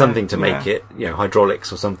rollers, something to make it,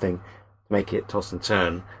 hydraulics or something to make it toss and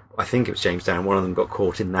turn. I think it was James Darren. One of them got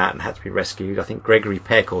caught in that and had to be rescued. I think Gregory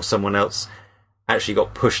Peck or someone else actually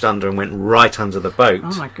got pushed under and went right under the boat.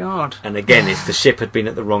 Oh my God. And again, if the ship had been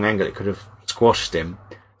at the wrong angle, it could have squashed him.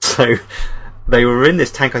 So they were in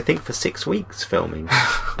this tank, I think, for 6 weeks filming.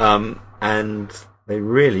 And they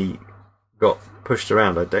really got pushed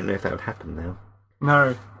around. I don't know if that would happen now.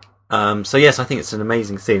 No. So yes, I think it's an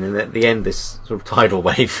amazing scene. And at the end, this sort of tidal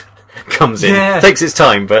wave comes in. It takes its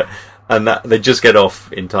time, and that they just get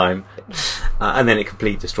off in time. And then it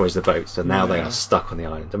completely destroys the boat. So now they are stuck on the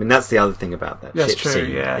island. I mean, that's the other thing about that ship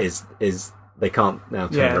scene. Is they can't now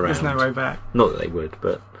turn around. There's no way back. Not that they would,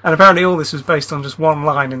 but... And apparently all this was based on just one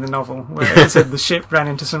line in the novel, where it said the ship ran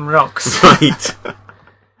into some rocks. Right.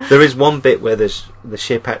 There is one bit where the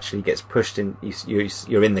ship actually gets pushed in.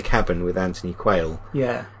 You're in the cabin with Anthony Quayle.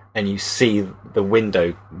 Yeah. And you see the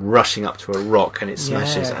window rushing up to a rock, and it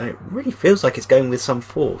smashes, and it really feels like it's going with some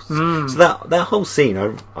force. So that whole scene,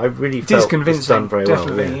 I really felt was done very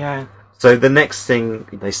well. Yeah. So the next thing,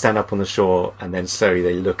 they stand up on the shore, and then slowly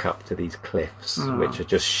they look up to these cliffs, which are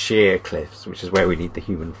just sheer cliffs, which is where we need the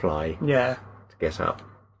human fly to get up.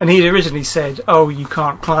 And he'd originally said, "Oh, you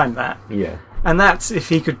can't climb that." Yeah. And that's if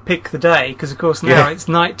he could pick the day, because of course now it's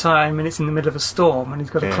night time and it's in the middle of a storm, and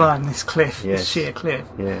he's got to climb this cliff, this sheer cliff.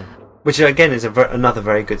 Yeah. Which again is another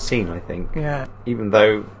very good scene, I think. Yeah. Even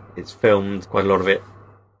though it's filmed quite a lot of it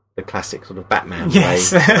the classic sort of Batman way,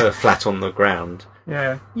 flat on the ground.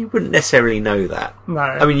 Yeah. You wouldn't necessarily know that. No.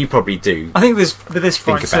 I mean, you probably do. I think this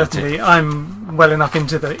point certainly I'm well enough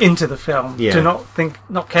into the film to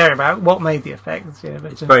not care about what made the effects. Yeah,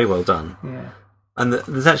 but it's very well done. Yeah. And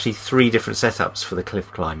there's actually 3 different setups for the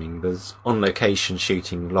cliff climbing. There's on location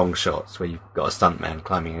shooting long shots where you've got a stuntman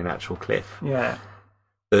climbing an actual cliff. Yeah.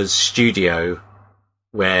 There's studio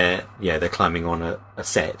where they're climbing on a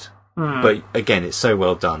set. But again, it's so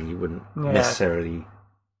well done you wouldn't necessarily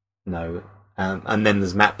know And then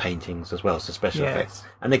there's matte paintings as well, so special Yes. effects.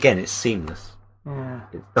 And again, it's seamless. Yeah.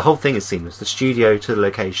 The whole thing is seamless. The studio to the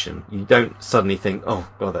location. You don't suddenly think, oh,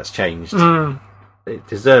 God, that's changed. It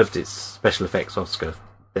deserved its special effects Oscar,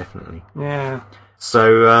 definitely. Yeah.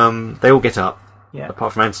 So they all get up, Yeah.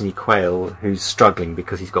 apart from Anthony Quayle, who's struggling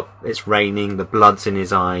because it's raining, the blood's in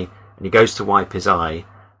his eye, and he goes to wipe his eye,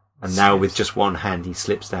 and now with just one hand he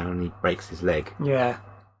slips down and he breaks his leg. Yeah.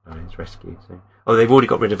 And he's rescued. So. Oh, they've already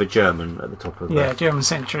got rid of a German at the top of the... German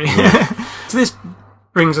sentry. Yeah. So this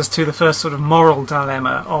brings us to the first sort of moral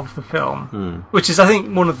dilemma of the film, which is, I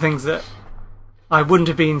think, one of the things that I wouldn't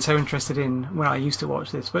have been so interested in when I used to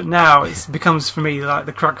watch this, but now it becomes for me like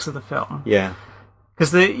the crux of the film. Yeah.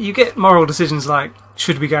 Because you get moral decisions like,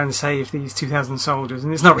 should we go and save these 2,000 soldiers?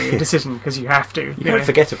 And it's not really a decision because you have to. You kind of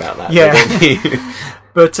forget about that. Yeah. Don't you?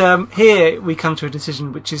 But here we come to a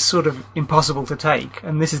decision which is sort of impossible to take,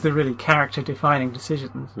 and this is the really character-defining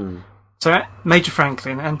decisions. So Major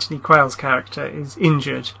Franklin, Anthony Quayle's character, is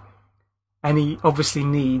injured, and he obviously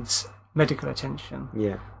needs medical attention.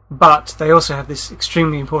 Yeah. But they also have this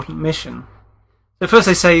extremely important mission. So first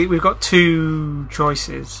they say, we've got two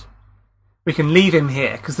choices. We can leave him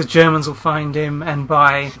here, because the Germans will find him, and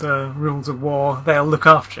by the rules of war, they'll look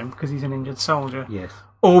after him, because he's an injured soldier. Yes.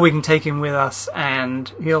 Or we can take him with us,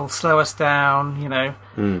 and he'll slow us down, you know.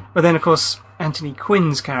 But then, of course, Anthony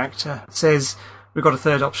Quinn's character says, we've got a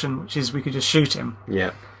third option, which is we could just shoot him.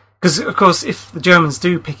 Yeah. Because, of course, if the Germans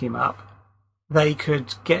do pick him up, they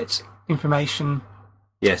could get information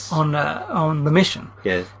Yes. on the mission.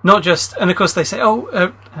 Yes. Not just... And, of course, they say,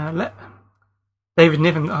 David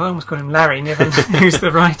Niven... I almost called him Larry Niven, who's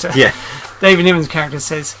the writer. Yeah. David Niven's character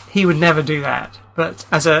says he would never do that. But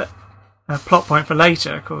as a plot point for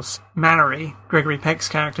later, of course, Mallory, Gregory Peck's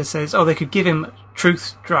character, says, they could give him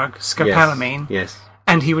truth drug, scopolamine, Yes.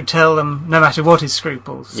 and he would tell them no matter what his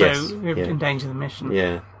scruples, so Yes. it would endanger the mission.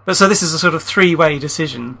 Yeah. But so this is a sort of three-way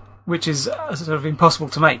decision, which is sort of impossible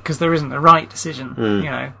to make, because there isn't a right decision, you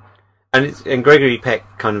know. And Gregory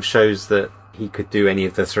Peck kind of shows that he could do any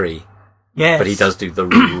of the three. Yes. But he does do the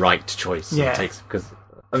right choice. Yeah. Because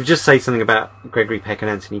I would just say something about Gregory Peck and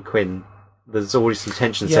Anthony Quinn. There's already some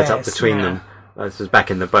tension set up between them. This was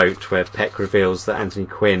back in the boat where Peck reveals that Anthony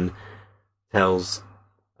Quinn tells...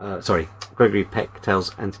 Gregory Peck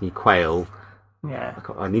tells Anthony Quayle... Yeah.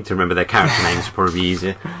 I need to remember their character names, would probably be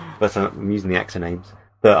easier. But I'm using the actor names.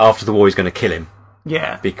 That after the war he's going to kill him.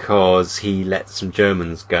 Yeah. Because he let some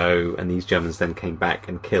Germans go, and these Germans then came back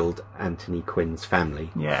and killed Anthony Quinn's family.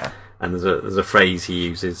 Yeah. And there's a phrase he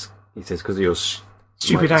uses. He says, because of your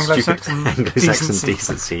Stupid Anglo-Saxon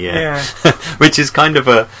decency, yeah. Which is kind of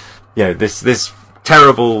a, this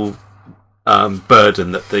terrible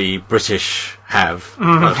burden that the British have,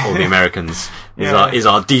 or the Americans, is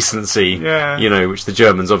our decency, which the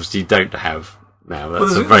Germans obviously don't have now.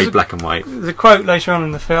 That's very black and white. There's a quote later on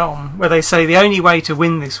in the film where they say the only way to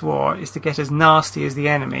win this war is to get as nasty as the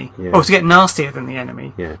enemy, or to get nastier than the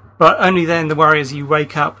enemy. Yeah. But only then the worry is you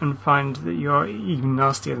wake up and find that you're even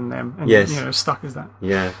nastier than them, and stuck as that.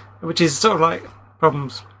 Yeah. Which is sort of like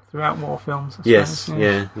problems throughout war films. I suppose.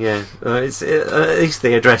 Yeah. At least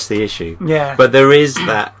they address the issue. Yeah. But there is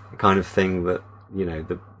that kind of thing that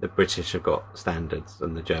the British have got standards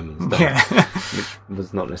and the Germans don't, which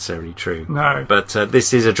was not necessarily true. No. But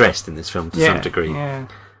this is addressed in this film to some degree. Yeah.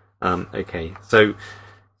 Okay, so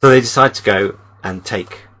they decide to go and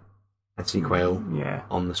take Anthony Quayle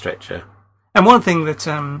on the stretcher. And one thing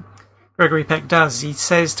that Gregory Peck does, he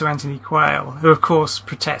says to Anthony Quayle, who of course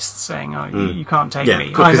protests, saying, you can't take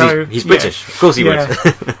me. I know he's British. Of course he would.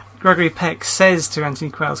 Gregory Peck says to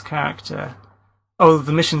Anthony Quayle's character,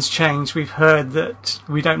 the mission's changed. We've heard that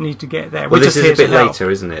we don't need to get there. Well, We're this just is here a bit to help.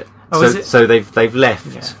 later, isn't it? Is it? So they've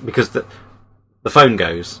left because the phone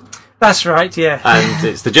goes. That's right, yeah. And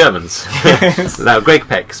it's the Germans. Now, Greg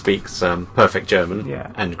Peck speaks perfect German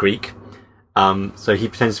and Greek. So he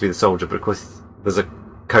pretends to be the soldier, but of course there's a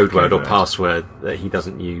code word or password that he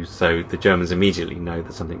doesn't use, so the Germans immediately know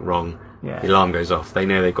there's something wrong. Yeah. The alarm goes off. They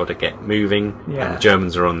know they've got to get moving, and the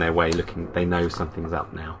Germans are on their way looking. They know something's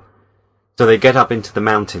up now. So they get up into the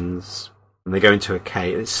mountains, and they go into a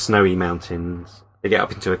cave. It's snowy mountains. They get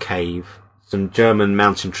up into a cave. Some German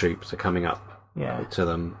mountain troops are coming up to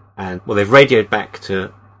them. And, they've radioed back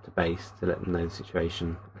to base to let them know the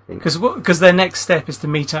situation, I think. Because their next step is to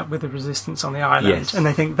meet up with the resistance on the island. And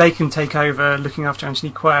they think they can take over looking after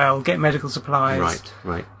Anthony Quayle, get medical supplies.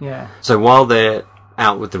 Right. Yeah. So while they're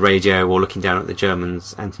out with the radio or looking down at the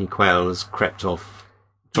Germans, Anthony Quayle has crept off,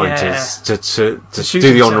 trying to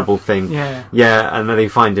do the honourable thing. Yeah, and then they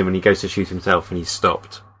find him and he goes to shoot himself and he's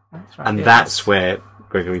stopped. That's right. And that's where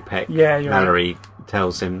Gregory Peck, Mallory,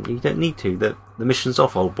 tells him, "You don't need to. The mission's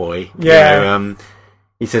off, old boy." Yeah. You know,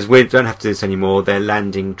 he says, "We don't have to do this anymore. They're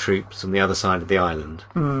landing troops on the other side of the island,"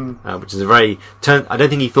 which is a very. I don't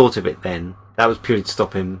think he thought of it then. That was purely to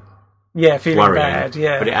stop him. Yeah, feeling worrying, bad.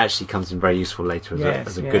 Yeah, but it actually comes in very useful later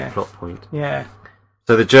as a good plot point. Yeah.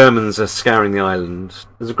 So the Germans are scouring the island.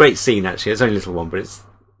 There's a great scene actually. It's only a little one, but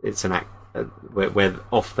it's an act where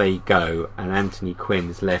off they go, and Anthony Quinn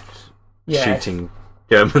is left shooting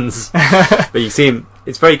Germans. But you see him.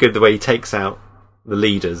 It's very good the way he takes out the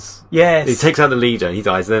leaders. Yes. He takes out the leader, he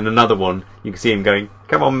dies, and then another one, you can see him going,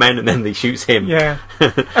 "Come on, men," and then he shoots him. Yeah.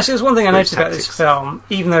 Actually, there's one thing I noticed about this film,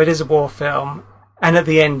 even though it is a war film, and at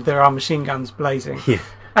the end there are machine guns blazing. Yeah.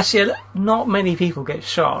 Actually, not many people get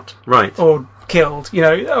shot. Right. Or killed. You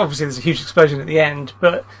know, obviously there's a huge explosion at the end,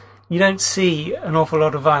 but you don't see an awful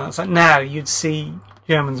lot of violence. Like now, you'd see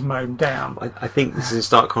Germans mown down. I think this is in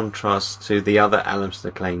stark contrast to the other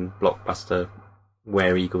Alistair McLean blockbuster,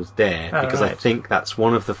 Where Eagles Dare, because I think that's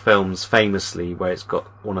one of the films famously where it's got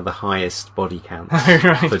one of the highest body counts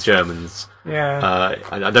for Germans. Yeah.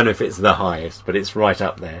 I don't know if it's the highest, but it's right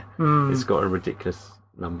up there. It's got a ridiculous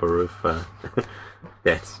number of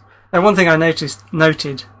deaths. Now, one thing I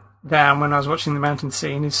noted down when I was watching the mountain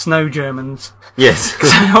scene is snow Germans. Yes.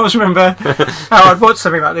 Because I always remember how I'd watch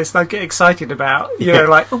something like this and I'd get excited about, you know,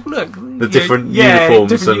 like, oh, look. The different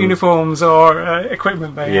uniforms. Different uniforms or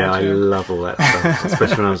equipment they had. Yeah, I love all that stuff.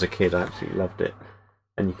 Especially when I was a kid, I absolutely loved it.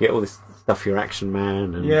 And you get all this stuff, your Action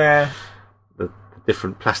Man and the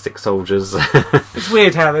different plastic soldiers. It's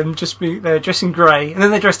weird how they're dressed in grey and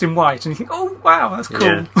then they're dressed in white and you think, oh, wow, that's cool.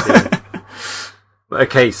 Yeah.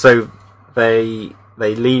 Okay, so they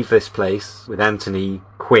leave this place with Anthony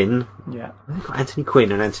Quinn. Yeah. They've got Anthony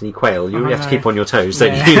Quinn and Anthony Quayle. You really have to keep on your toes,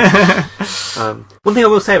 don't you? One thing I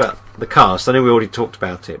will say about the cast, I know we already talked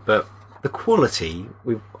about it, but the quality,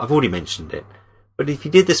 I've already mentioned it, but if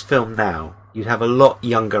you did this film now, you'd have a lot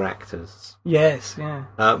younger actors. Yes, yeah.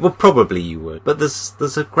 Well, probably you would, but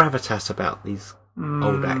there's a gravitas about these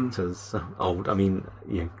old actors. Old, I mean,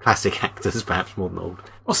 classic actors, perhaps more than old.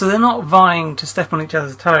 Also, they're not vying to step on each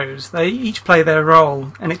other's toes. They each play their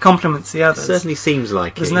role, and it complements the others. It certainly seems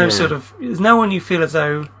like there's there's no one you feel as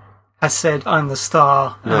though has said, "I'm the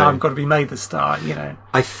star, and I've got to be made the star." You know.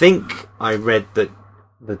 I think I read that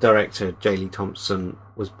the director J. Lee Thompson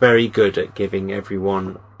was very good at giving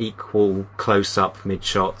everyone equal close-up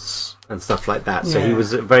mid-shots and stuff like that. So he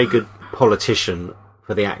was a very good politician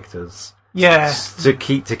for the actors. Yeah. To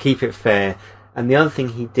keep it fair. And the other thing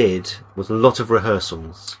he did was a lot of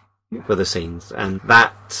rehearsals for the scenes, and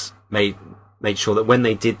that made sure that when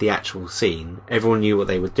they did the actual scene, everyone knew what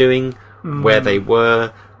they were doing, where they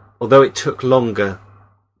were. Although it took longer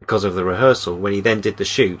because of the rehearsal, when he then did the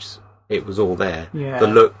shoot, it was all there. Yeah. The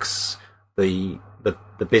looks, the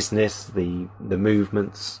business, the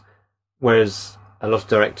movements. Whereas a lot of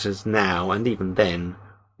directors now, and even then,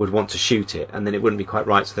 would want to shoot it, and then it wouldn't be quite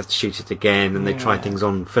right, so they have to shoot it again, and they try things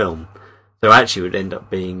on film. So actually it would end up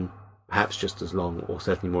being perhaps just as long, or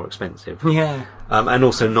certainly more expensive. Yeah. And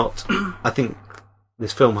also not... I think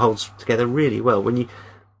this film holds together really well.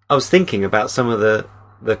 I was thinking about some of the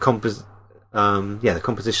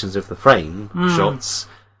compositions of the frame shots.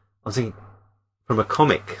 I was thinking, from a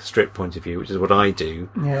comic strip point of view, which is what I do,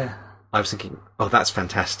 I was thinking, oh, that's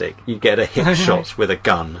fantastic. You get a hip shot with a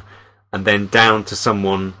gun, and then down to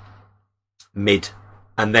someone mid,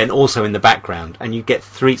 and then also in the background, and you get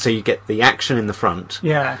three. So you get the action in the front.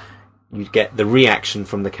 Yeah. You get the reaction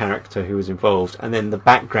from the character who was involved, and then the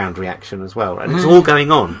background reaction as well. And it's all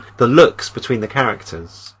going on. The looks between the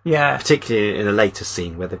characters. Yeah. Particularly in a later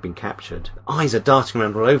scene where they've been captured. Eyes are darting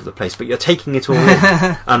around all over the place, but you're taking it all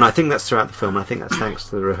in. And I think that's throughout the film. I think that's thanks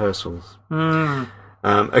to the rehearsals.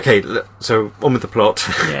 Okay, so on with the plot.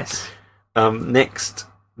 Yes. Next,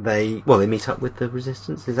 they meet up with the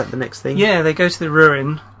resistance. Is that the next thing? Yeah, they go to the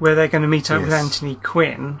ruin where they're going to meet up with Anthony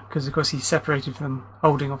Quinn, because of course he's separated from them,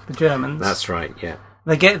 holding off the Germans. That's right, yeah.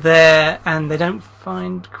 They get there and they don't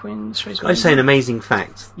find Quinn straight away. I'd say an amazing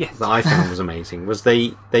fact that I found was amazing was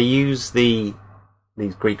they use these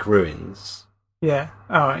Greek ruins. Yeah.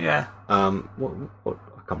 Oh, yeah. What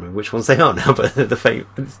I can't remember which ones they are now, but the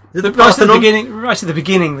famous. Right at the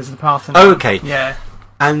beginning, there's the Parthenon. Oh, okay. Yeah.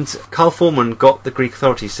 And Carl Foreman got the Greek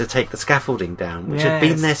authorities to take the scaffolding down, which had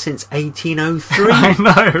been there since 1803. I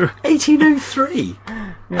know. 1803.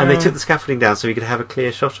 Yeah. And they took the scaffolding down so we could have a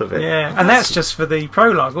clear shot of it. Yeah, and that's just for the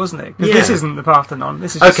prologue, wasn't it? Because this isn't the Parthenon.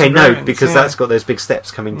 This is just some ruins. Because that's got those big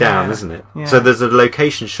steps coming down, isn't it? Yeah. So there's a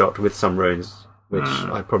location shot with some ruins, which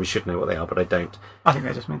I probably should know what they are, but I don't. I think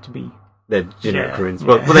they're just meant to be... They're generic ruins.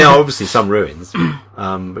 Well, they are obviously some ruins,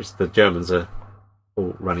 which the Germans are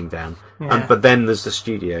all running down. Yeah. But then there's the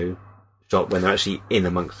studio shot when they're actually in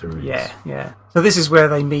amongst the ruins. Yeah. So this is where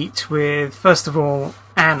they meet with, first of all,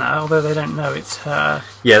 Anna, although they don't know it's her.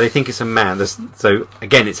 Yeah, they think it's a man. So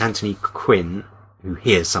again, it's Anthony Quinn who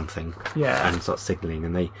hears something and starts signalling,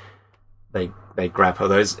 and they grab her.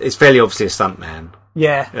 Although it's fairly obviously a stuntman.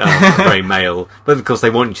 Yeah. Very male. But of course they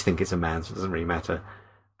want you to think it's a man, so it doesn't really matter.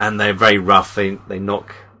 And they're very rough. They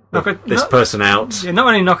knock this person out. Yeah, not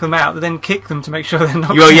only knock them out, they then kick them to make sure they're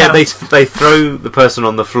knocked out. They They throw the person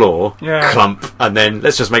on the floor, clump, and then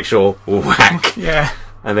let's just make sure, whack. Yeah.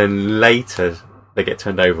 And then later they get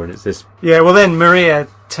turned over, and it's this. Yeah, well then Maria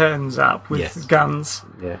turns up with guns.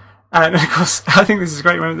 Yeah. And of course, I think this is a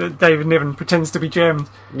great moment that David Niven pretends to be German.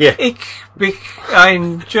 Yeah. Ich bin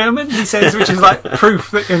ein German, he says, which is like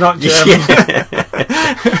proof that you're not German.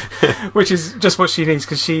 Which is just what she needs,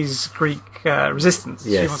 because she's Greek resistance.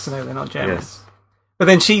 Yes. She wants to know they're not German. Yes. But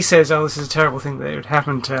then she says, oh, this is a terrible thing that it would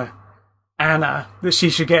happen to Anna, that she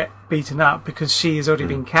should get beaten up because she has already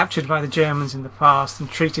been captured by the Germans in the past and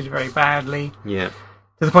treated very badly. Yeah.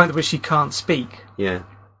 To the point at which she can't speak. Yeah.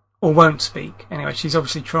 Or won't speak. Anyway, she's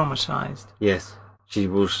obviously traumatised. Yes. She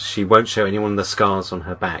won't show anyone the scars on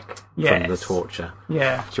her back from the torture.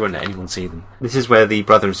 Yeah. She won't let anyone see them. This is where the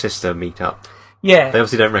brother and sister meet up. Yeah. They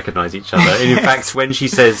obviously don't recognise each other. And in fact, when she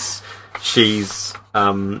says she's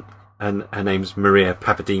and her name's Maria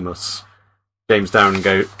Papademos, James Darren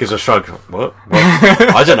gives a shrug. What?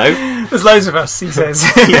 I don't know. There's loads of us, he says.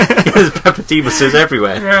 There's Papademoses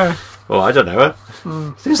everywhere. Yeah. Well, I don't know her.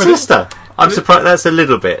 It's his sister. I'm surprised. That's a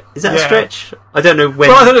little bit. Is that a stretch? I don't know when.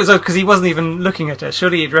 Well, I thought it was because he wasn't even looking at her.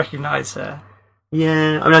 Surely he'd recognise her.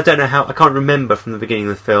 Yeah, I mean, I don't know how. I can't remember from the beginning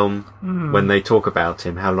of the film when they talk about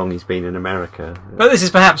him how long he's been in America. But this is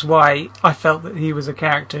perhaps why I felt that he was a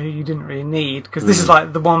character who you didn't really need, because this is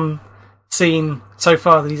like the one scene so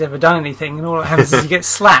far that he's ever done anything, and all that happens is he gets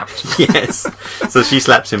slapped. Yes. So she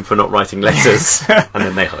slaps him for not writing letters, and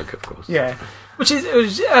then they hug, of course. Yeah. Which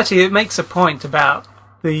actually, it makes a point about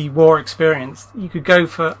the war experience. You could go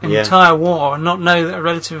for an entire war and not know that a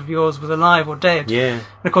relative of yours was alive or dead. Yeah.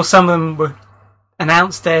 And of course, some of them were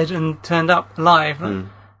announced dead and turned up alive.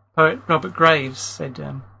 Poet Robert Graves said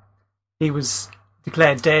he was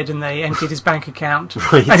declared dead and they emptied his bank account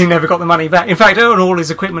and he never got the money back. In fact, all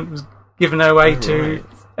his equipment was given away to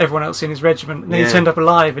everyone else in his regiment, and then he turned up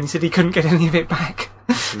alive and he said he couldn't get any of it back.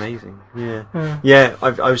 That's amazing. Yeah.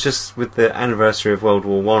 I was just with the anniversary of World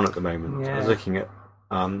War One at the moment. I was looking at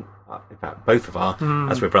in fact both of our,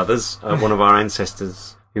 as we're brothers, one of our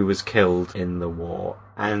ancestors who was killed in the war,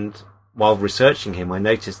 and while researching him I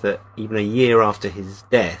noticed that even a year after his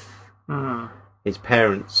death his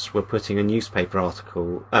parents were putting a newspaper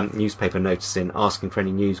notice in asking for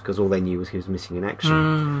any news, because all they knew was he was missing in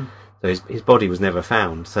action. So his body was never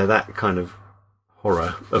found. So that kind of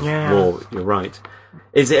horror of war, you're right.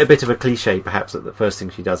 Is it a bit of a cliche, perhaps, that the first thing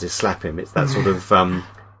she does is slap him? It's that sort of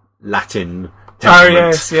Latin temperament. Oh,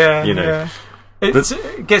 yes, yeah. You know.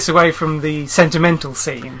 It gets away from the sentimental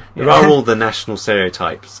scene. There are all the national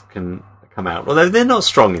stereotypes can come out, although they're not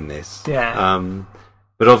strong in this. Yeah.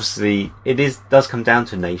 But obviously, does come down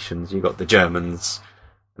to nations. You've got the Germans,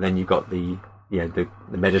 and then you've got the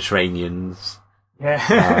Mediterraneans.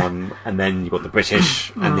 Yeah. And then you've got the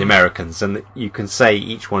British and the Americans, and you can say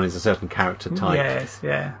each one is a certain character type. Yes,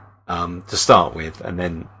 yeah. To start with, and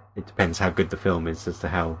then it depends how good the film is as to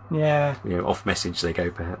how off message they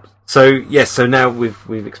go, perhaps. So so now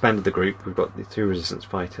we've expanded the group. We've got the two resistance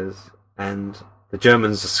fighters, and the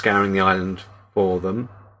Germans are scouring the island for them.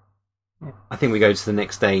 Yeah. I think we go to the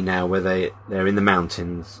next day now, where they're in the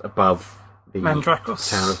mountains above the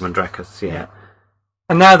Mandrakos. Town of Mandrakos. Yeah.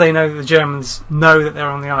 And now they know that the Germans know that they're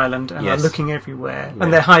on the island and are looking everywhere. Yeah.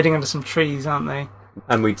 And they're hiding under some trees, aren't they?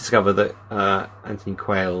 And we discover that Anthony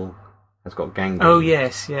Quayle has got gangrene. Oh,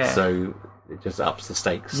 yes, yeah. So it just ups the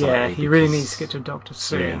stakes slightly. Yeah, he really needs to get to a doctor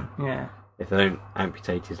soon. Yeah. If they don't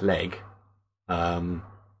amputate his leg, he'll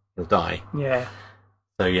die. Yeah.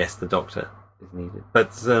 So yes, the doctor is needed.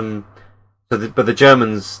 But the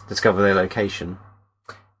Germans discover their location.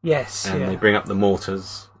 Yes, and they bring up the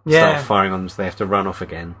mortars. Start firing on them, so they have to run off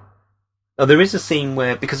again. Oh, there is a scene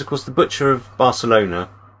where, because of course the butcher of Barcelona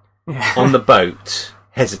on the boat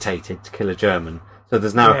hesitated to kill a German, so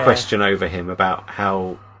there's now a question over him about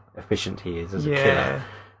how efficient he is as a killer.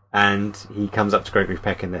 And he comes up to Gregory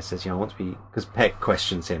Peck and says, I want to be, because Peck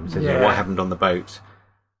questions him, says, what happened on the boat,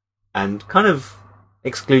 and kind of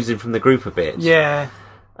excludes him from the group a bit. Yeah.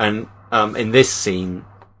 And in this scene,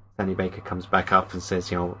 Stanley Baker comes back up and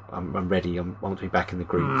says, I'm ready. I want to be back in the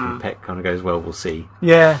group. And Peck kind of goes, well, we'll see.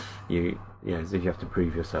 Yeah. As if you have to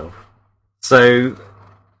prove yourself. So,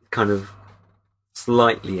 kind of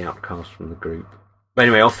slightly outcast from the group. But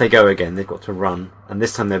anyway, off they go again. They've got to run, and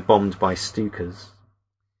this time they're bombed by Stukas.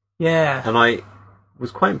 Yeah. And I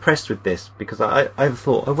was quite impressed with this because I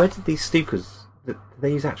thought, where did these Stukas? Did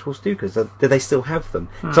they use actual Stukas? Do they still have them?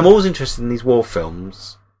 So I'm always interested in these war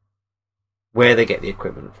films, where they get the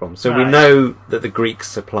equipment from. So we know that the Greeks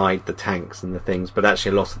supplied the tanks and the things, but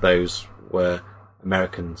actually a lot of those were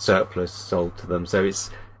American surplus sold to them. So it's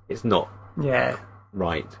not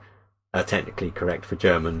right, technically correct for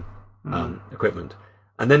German equipment.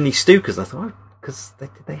 And then these Stukas, I thought, because did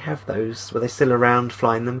they have those? Were they still around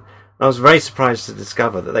flying them? And I was very surprised to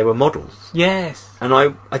discover that they were models. Yes. And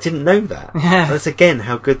I didn't know that. Yeah. That's again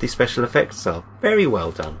how good these special effects are. Very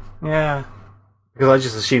well done. Yeah. Because I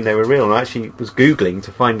just assumed they were real, and I actually was Googling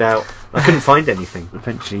to find out. I couldn't find anything.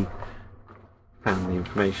 Eventually found the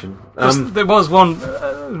information. There was one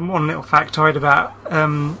little factoid about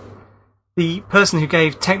the person who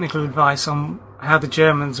gave technical advice on how the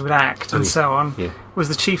Germans would act and so on was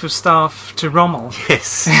the chief of staff to Rommel.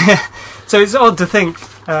 Yes. So it's odd to think,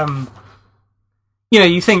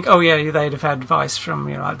 you think, they'd have had advice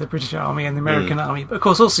from like the British Army and the American Army, but of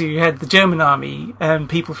course also you had the German Army and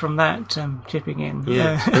people from that chipping in.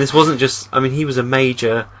 Yeah, and this wasn't just. I mean, he was a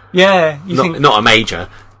major. Yeah, not a major.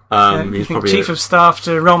 You think chief of staff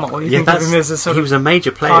to Rommel. You think of him as a sort he of was a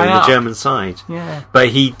major player in the German side. Yeah, but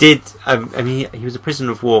he did. He was a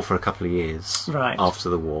prisoner of war for a couple of years after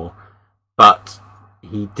the war, but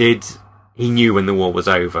he did. He knew when the war was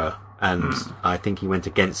over, and I think he went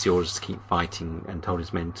against the orders to keep fighting and told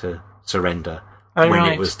his men to surrender when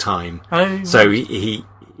it was time. So he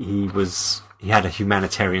was. He had a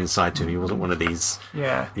humanitarian side to him. He wasn't one of these,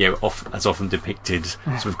 as often depicted,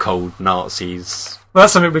 sort of cold Nazis. Well,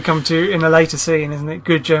 that's something we come to in a later scene, isn't it?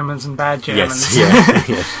 Good Germans and bad Germans.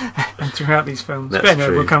 Yes, and throughout these films. That's but anyway,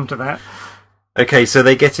 true. We'll come to that. Okay, so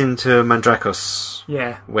they get into Mandrakos,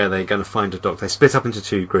 Yeah. where they're going to find a doctor. They split up into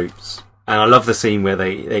two groups. And I love the scene where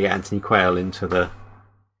they get Anthony Quayle into the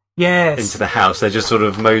house. They're just sort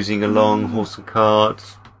of moseying along, horse and cart,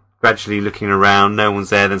 gradually looking around, no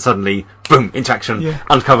one's there, then suddenly, boom, into action,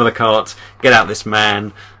 uncover the cart, get out this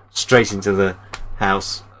man, straight into the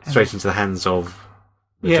house, straight into the hands of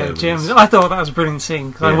the Germans. I thought that was a brilliant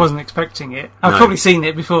scene, because I wasn't expecting it. I've probably seen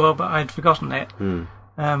it before, but I'd forgotten it.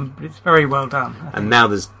 But it's very well done. And now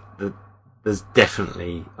there's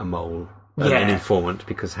definitely a mole, an informant,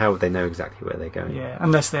 because how would they know exactly where they're going? Yeah,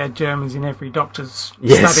 unless they're Germans in every doctor's study.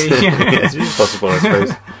 Yes, it's possible, I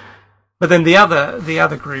suppose. But then the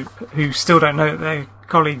other group, who still don't know that their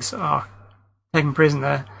colleagues are taken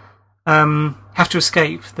prisoner, have to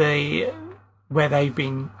escape where they've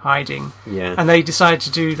been hiding. Yeah. And they decide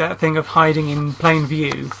to do that thing of hiding in plain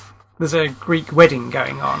view. There's a Greek wedding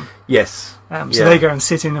going on. Yes. So they go and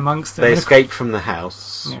sit in amongst them. They escape from the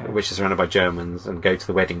house, which is surrounded by Germans, and go to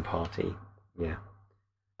the wedding party. Yeah.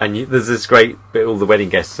 And there's this great bit, all the wedding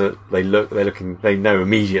guests, they know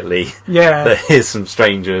immediately that here's some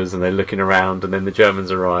strangers, and they're looking around, and then the Germans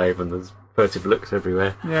arrive, and there's furtive looks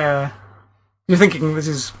everywhere. Yeah. You're thinking this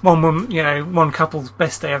is one woman, one couple's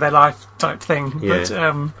best day of their life type thing, but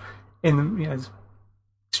in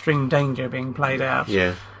extreme danger being played out.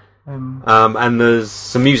 Yeah. And there's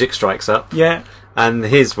some music strikes up. Yeah. And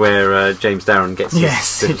here's where James Darren gets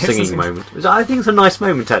his singing moment. Which I think it's a nice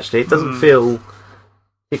moment, actually. It doesn't feel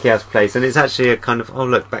particularly out of place, and it's actually a kind of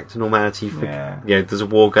look, back to normality. There's a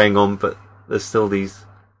war going on, but there's still these.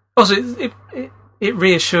 Also, it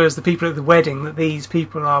reassures the people at the wedding that these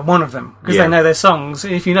people are one of them, because they know their songs.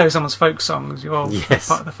 If you know someone's folk songs, you're all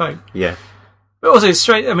part of the folk. Yeah. But also,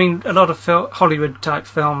 a lot of Hollywood type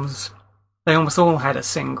films, they almost all had a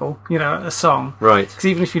single, a song. Right. Because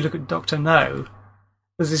even if you look at Dr. No,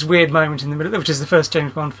 there's this weird moment in the middle, which is the first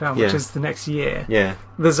James Bond film, which is the next year. Yeah.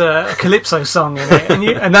 There's a calypso song in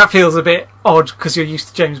it, and that feels a bit odd because you're used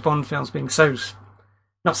to James Bond films being so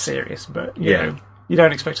not serious, but you know, you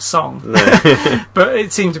don't expect a song. No. But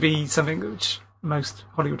it seemed to be something which most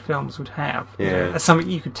Hollywood films would have. Yeah. As something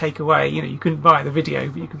you could take away. You couldn't buy the video,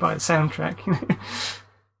 but you could buy the soundtrack.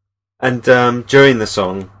 And during the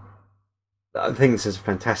song, I think this is a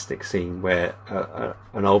fantastic scene where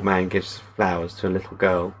an old man gives flowers to a little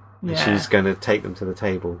girl, and she's going to take them to the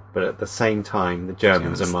table, but at the same time the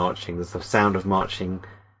Germans are marching. There's the sound of marching,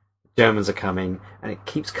 Germans are coming, and it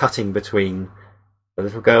keeps cutting between the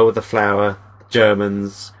little girl with the flower, the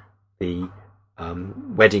Germans, the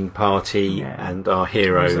wedding party, and our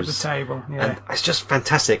heroes at the table. And it's just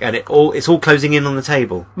fantastic, and it's all closing in on the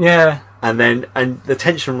table. Yeah. And the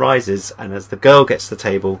tension rises, and as the girl gets to the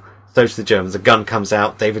table, so to the Germans, a gun comes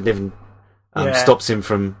out, David Niven stops him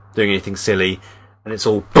from doing anything silly, and it's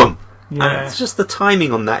all boom, Yeah. And it's just the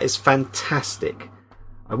timing on that is fantastic.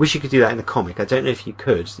 I wish you could do that in the comic. I don't know if you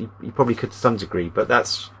could. You probably could to some degree, but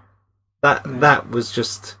that was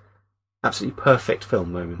just absolutely perfect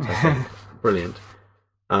film moment, I think. Brilliant.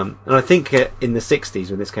 And I think in the 60s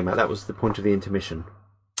when this came out, that was the point of the intermission.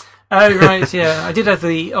 Oh, right, yeah. I did have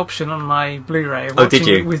the option on my Blu-ray of watching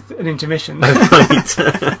it with an intermission. Right.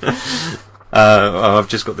 I've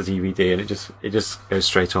just got the DVD and it just goes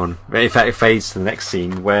straight on. In fact, it fades to the next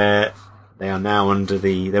scene where they are now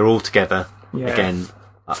they're all together again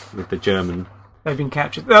with the German. They've been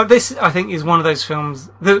captured. This, I think, is one of those films,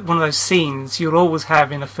 one of those scenes you'll always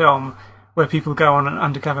have in a film where people go on an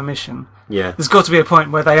undercover mission. Yeah. There's got to be a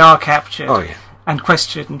point where they are captured. Oh, yeah. And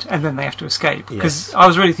questioned, and then they have to escape. Because I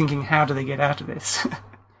was really thinking, how do they get out of this?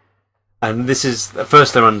 And this is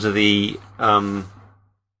first they're under the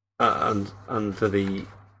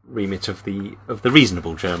remit of the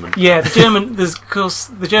reasonable German. Yeah,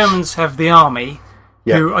 the Germans have the army,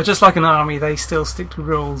 who are just like an army. They still stick to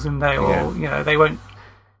rules, and they all, they won't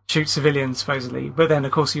shoot civilians supposedly. But then,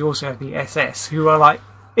 of course, you also have the SS, who are like,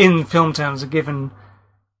 in film terms, are given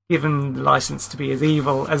the license to be as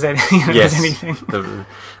evil as as anything.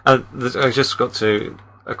 I just got to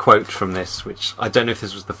a quote from this, which I don't know if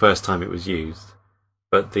this was the first time it was used,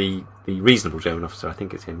 but the reasonable German officer, I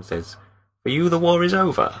think it's him, says, "For you, the war is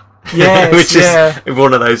over." Yes, which is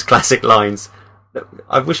one of those classic lines.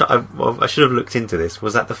 I wish I should have looked into this.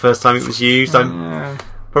 Was that the first time it was used?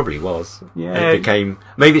 Probably was. Yeah. It became,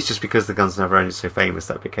 maybe it's just because the Guns of Navarone is so famous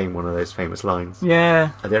that became one of those famous lines.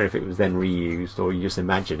 Yeah. I don't know if it was then reused or you just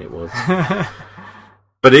imagine it was.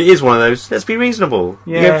 But it is one of those, let's be reasonable.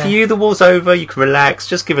 Yeah. For you, the war's over, you can relax,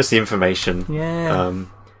 just give us the information. Yeah.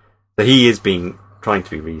 So he is trying to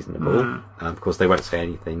be reasonable. Of course, they won't say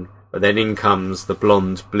anything. But then in comes the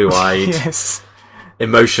blonde, blue-eyed,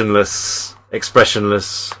 emotionless,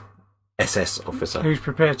 expressionless SS officer. Who's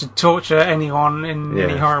prepared to torture anyone in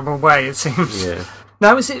any horrible way, it seems. Yeah.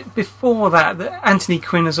 Now, is it before that Anthony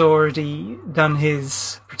Quinn has already done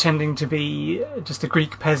his pretending to be just a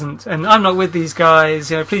Greek peasant, and I'm not with these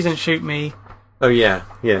guys, please don't shoot me. Oh, yeah,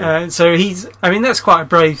 yeah. So that's quite a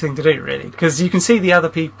brave thing to do, really, because you can see the other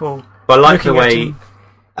people. But I like the way,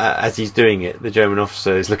 as he's doing it, the German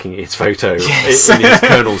officer is looking at his photo in his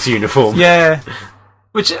colonel's uniform. Yeah.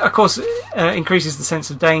 Which, of course, increases the sense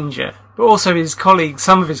of danger. But also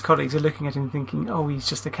some of his colleagues are looking at him thinking, oh, he's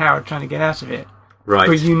just a coward trying to get out of it. Right.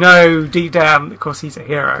 But deep down, of course, he's a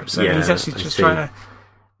hero. So he's actually just trying to...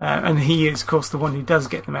 and he is, of course, the one who does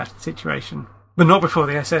get them out of the situation. But not before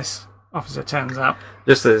the SS officer turns up.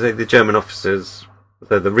 Just the German officers,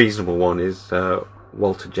 the reasonable one is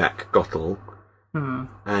Walter Jack Gottel.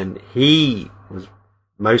 And he was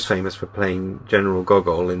most famous for playing General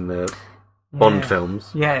Gogol in the Bond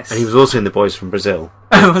films. Yes. And he was also in The Boys from Brazil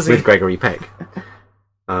with Gregory Peck.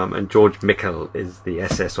 And George Michael is the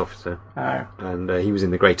SS officer. Oh. And he was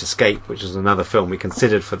in The Great Escape, which is another film we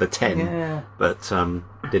considered for the 10, but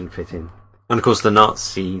didn't fit in. And of course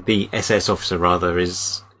the SS officer rather,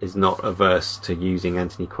 is not averse to using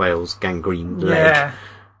Anthony Quayle's gangrened leg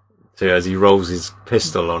as he rolls his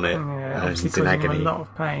pistol on it. Yeah, he's in agony. A lot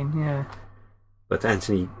of pain, yeah. But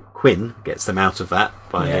Anthony Quinn gets them out of that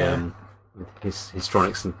by with his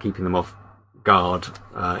histrionics and keeping them off guard,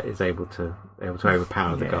 is able to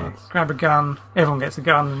overpower the guards. Grab a gun, everyone gets a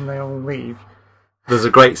gun, and they all leave. There's a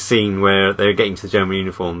great scene where they're getting to the German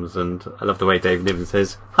uniforms, and I love the way David Niven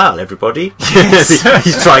says, "Heil, everybody!" Yes.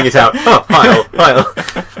 He's trying it out. Oh, heil.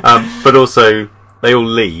 But also, they all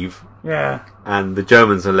leave. Yeah. And the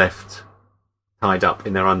Germans are left tied up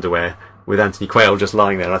in their underwear with Anthony Quayle just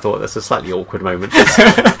lying there. And I thought that's a slightly awkward moment.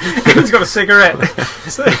 He's got a cigarette.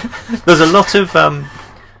 There's a lot of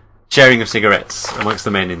sharing of cigarettes amongst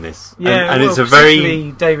the men in this. Yeah, and it's a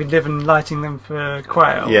very David Niven lighting them for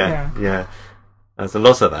Quayle. Yeah. There's a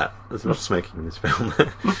lot of that. There's a lot of smoking in this film,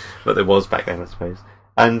 but there was back then, I suppose.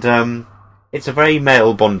 And it's a very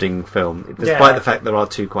male bonding film, despite the fact there are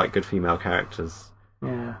two quite good female characters.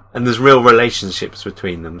 Yeah. And there's real relationships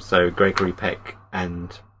between them. So Gregory Peck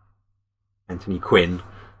and Anthony Quinn.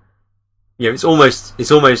 It's almost if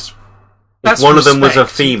one of them was a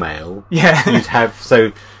female, you'd have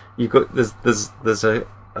you've got there's a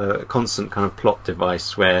constant kind of plot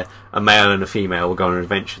device where a male and a female will go on an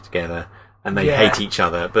adventure together and they hate each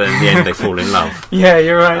other, but in the end they fall in love. Yeah,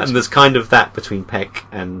 you're right. And there's kind of that between Peck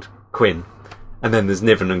and Quinn. And then there's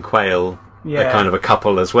Niven and Quayle. Yeah. They're kind of a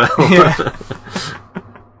couple as well. Yeah.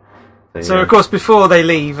 So, of course, before they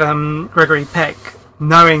leave, Gregory Peck,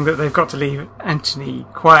 knowing that they've got to leave Anthony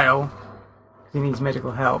Quayle, He needs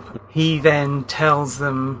medical help. He then tells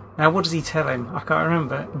them... Now, what does he tell him? I can't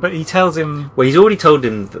remember. But he tells him... Well, he's already told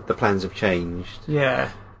him that the plans have changed.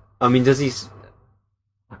 Yeah. I mean, does he...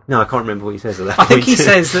 No, I can't remember what he says at that point. I think he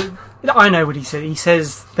says that... I know what he said. He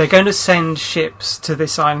says they're going to send ships to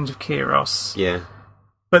this island of Kyros. Yeah.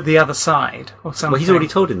 But the other side, or something. Well, he's already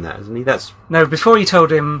told him that, hasn't he? No, before he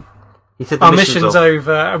told him... He said our mission's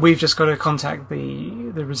over, we've just got to contact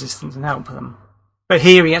the resistance and help them. But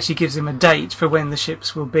here he actually gives him a date for when the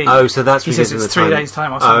ships will be. Oh, so that's... He says it's 3 days'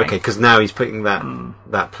 time or something. Oh, okay, because now he's putting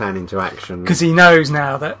that plan into action. Because he knows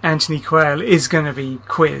now that Anthony Quayle is going to be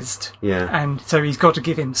quizzed. Yeah. And so he's got to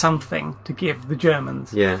give him something to give the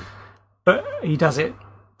Germans. Yeah. But he does it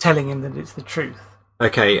telling him that it's the truth.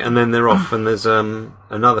 Okay, and then they're off, and there's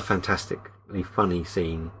another fantastically funny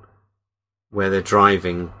scene where they're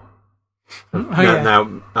driving...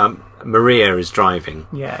 Now, Maria is driving.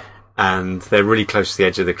 Yeah. And they're really close to the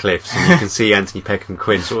edge of the cliffs, and you can see Anthony Peck and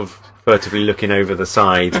Quinn sort of furtively looking over the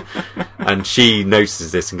side, and she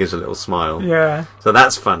notices this and gives a little smile. Yeah. So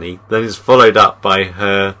that's funny. Then it's followed up by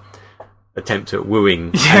her attempt at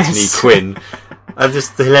wooing Anthony Quinn. And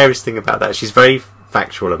just the hilarious thing about that, she's very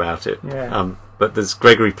factual about it. Yeah. But there's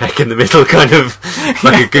Gregory Peck in the middle, kind of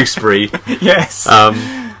like a gooseberry. Yes.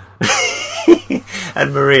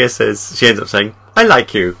 And Maria says, she ends up saying, "I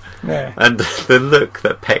like you." Yeah. And the look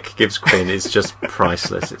that Peck gives Quinn is just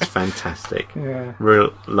priceless. It's fantastic. Yeah.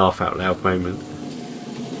 Real laugh out loud moment.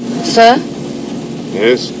 Sir?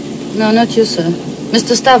 Yes? No, not you, sir.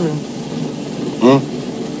 Mr. Stavro.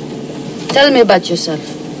 Tell me about yourself.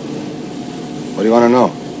 What do you want to know?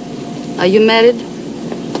 Are you married?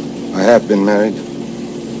 I have been married.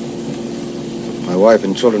 My wife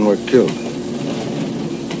and children were killed.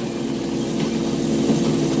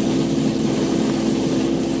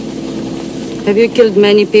 Have you killed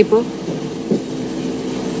many people?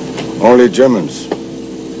 Only Germans.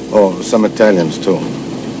 Oh, some Italians, too.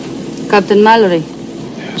 Captain Mallory,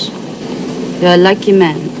 Yes. you're a lucky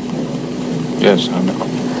man. Yes, I know.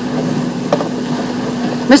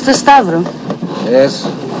 Mr. Stavro, Yes?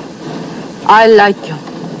 I like you.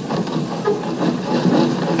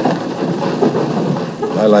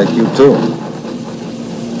 I like you, too.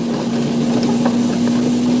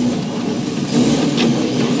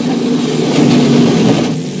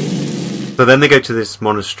 So then they go to this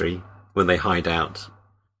monastery when they hide out.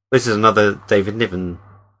 This is another David Niven.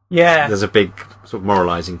 Yeah. There's a big sort of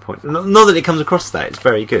moralising point. Not that it comes across that, it's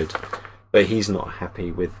very good. But he's not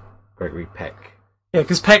happy with Gregory Peck. Yeah,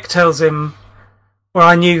 because Peck tells him, well,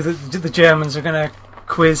 I knew that the Germans are going to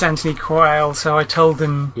quiz Anthony Quayle, so I told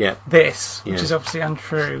them this, which is obviously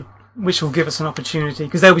untrue, which will give us an opportunity,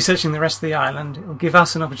 because they'll be searching the rest of the island. It will give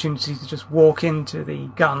us an opportunity to just walk into the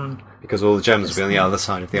gun. Because all the Germans will be on the other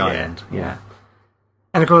side of the island. Yeah.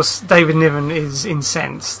 And of course, David Niven is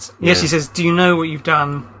incensed. Yes, he says, do you know what you've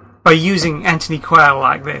done by using Anthony Quayle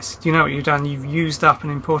like this? Do you know what you've done? You've used up an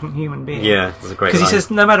important human being. Yeah, that's a great line. Because he says,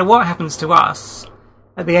 no matter what happens to us,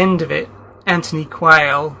 at the end of it, Anthony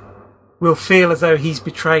Quayle will feel as though he's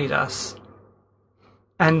betrayed us.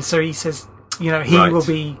 And so he says, you know, he will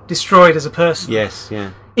be destroyed as a person. Yes,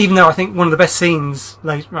 yeah. Even though I think one of the best scenes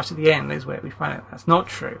right at the end is where we find out that's not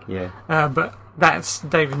true. Yeah. But that's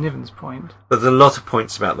David Niven's point. But there's a lot of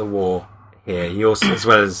points about the war here. He also, as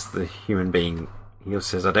well as the human being, he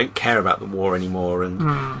also says, I don't care about the war anymore, and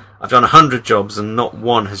I've done 100 jobs and not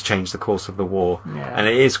one has changed the course of the war. Yeah. And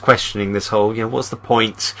it is questioning this whole, you know, what's the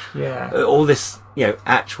point? Yeah. All this, you know,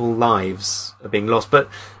 actual lives are being lost. But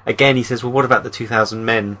again, he says, well, what about the 2,000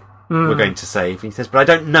 men we're going to save? And he says, but I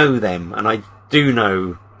don't know them, and I do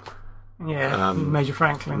know... Yeah, Major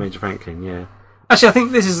Franklin. Major Franklin, yeah. Actually, I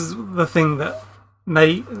think this is the thing that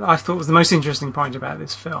I thought was the most interesting point about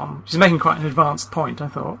this film. She's making quite an advanced point, I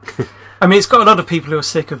thought. I mean, it's got a lot of people who are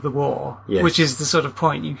sick of the war, which is the sort of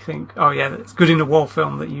point you think, oh yeah, it's good in a war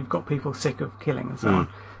film that you've got people sick of killing and so on.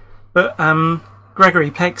 But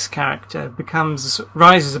Gregory Peck's character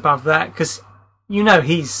rises above that, because you know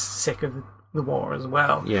he's sick of the war as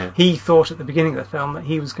well. Yeah. He thought at the beginning of the film that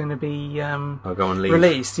he was going to be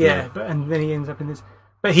released, but and then he ends up in this.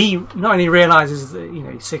 But he not only realises that, you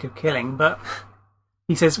know, he's sick of killing, but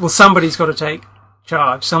he says, well, somebody's got to take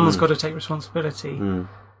charge. Someone's got to take responsibility. So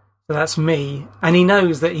that's me. And he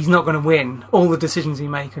knows that he's not going to win. All the decisions he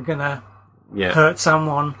makes are going to hurt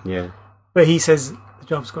someone. Yeah. But he says the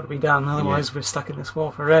job's got to be done, otherwise we're stuck in this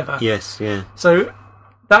war forever. Yes, yeah. So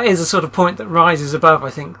that is a sort of point that rises above,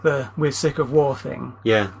 I think, the we're sick of war thing.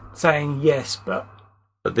 Yeah. Saying, yes, but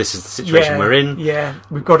this is the situation we're in. Yeah,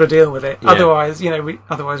 we've got to deal with it. Yeah. Otherwise, you know,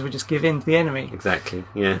 otherwise we just give in to the enemy. Exactly,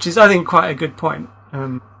 yeah. Which is, I think, quite a good point.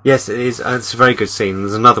 Yes, it is. It's a very good scene.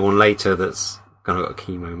 There's another one later that's kind of got a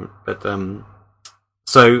key moment. But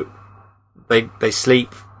so they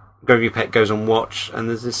sleep. Gregory Peck goes on watch, and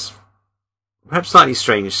there's this perhaps slightly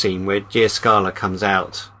strange scene where Giancarlo comes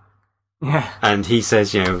out. Yeah. And he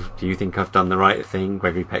says, do you think I've done the right thing?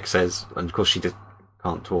 Gregory Peck says, and of course she just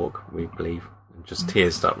can't talk, we believe. And just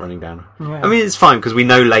tears start running down. Yeah. I mean, it's fine, because we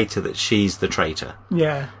know later that she's the traitor.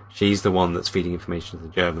 Yeah. She's the one that's feeding information to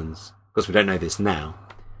the Germans. Of course, we don't know this now.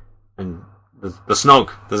 And there's a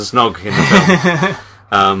snog in the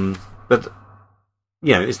film. But,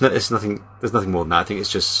 it's nothing, there's nothing more than that. I think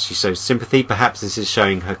it's just she shows sympathy. Perhaps this is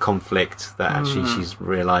showing her conflict, that actually she's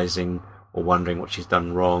realising or wondering what she's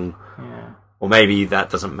done wrong. Yeah. Or maybe that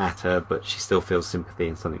doesn't matter, but she still feels sympathy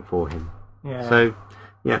and something for him. Yeah. So,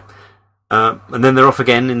 yeah. And then they're off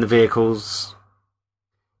again in the vehicles.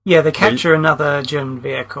 Yeah, they capture another German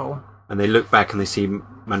vehicle. And they look back and they see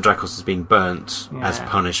Mandrakos has been burnt as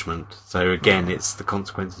punishment. So again, it's the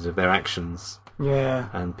consequences of their actions. Yeah.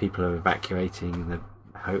 And people are evacuating and their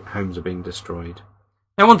homes are being destroyed.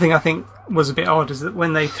 Now, one thing I think was a bit odd is that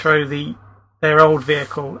when they throw their old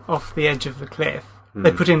vehicle off the edge of the cliff,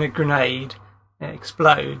 they put in a grenade, it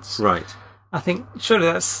explodes. Right. I think surely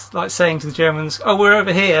that's like saying to the Germans, "Oh, we're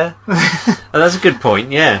over here." That's a good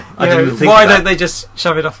point. Yeah, I didn't think. Why don't they just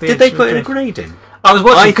shove it off the edge? Did they put in a grenade in? I was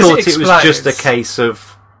watching. I thought it was just a case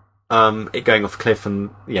of it going off a cliff, and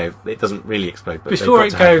it doesn't really explode. But before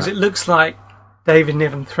it goes, it looks like David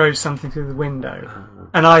Niven throws something through the window,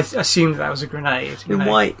 and I assumed that was a grenade.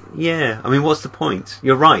 Why? Yeah, I mean, what's the point?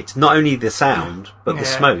 You're right. Not only the sound, but the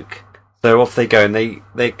smoke. So off they go, and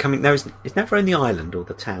they're coming. No, is Navarone the island or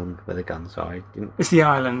the town where the guns are? It's the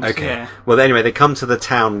island. Okay. Yeah. Well, anyway, they come to the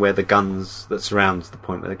town where the guns that surrounds the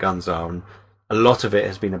point where the guns are, and a lot of it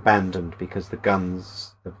has been abandoned because the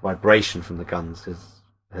vibration from the guns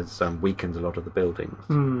has weakened a lot of the buildings.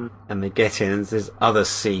 And they get in, and there's this other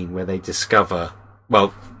scene where they discover,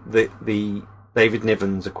 the David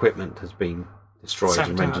Niven's equipment has been destroyed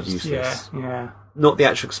and rendered useless. Yeah. Not the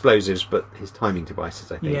actual explosives, but his timing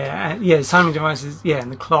devices, I think. Yeah, his timing devices,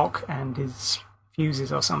 and the clock and his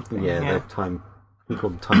fuses or something. Yeah, they're he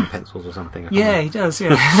called them time pencils or something. He does,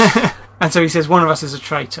 yeah. And so he says, one of us is a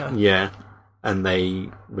traitor. Yeah, and they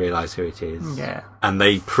realise who it is. Yeah. And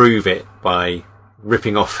they prove it by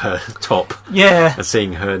ripping off her top. Yeah. And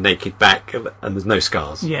seeing her naked back, and there's no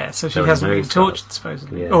scars. Yeah, so she hasn't been tortured,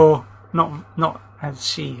 supposedly. Yeah. Or not as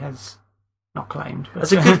she has not claimed. But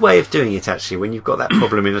that's a good way of doing it, actually, when you've got that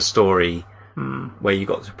problem in a story where you've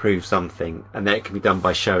got to prove something, and then it can be done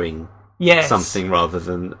by showing something rather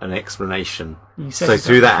than an explanation. So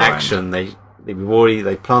through that action, they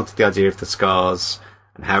planted the idea of the scars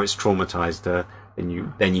and how it's traumatised her.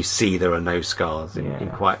 Then you see there are no scars in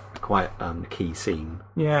quite a key scene.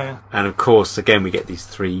 Yeah. And of course, again, we get these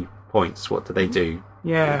 3 points. What do they do?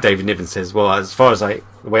 Yeah. David Niven says, well, as far as the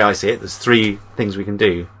way I see it, there's 3 things we can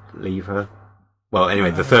do. Leave her. Well,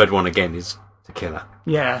 anyway, the third one again is to kill her.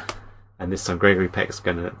 Yeah. And this time Gregory Peck's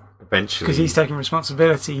going to eventually... Because he's taking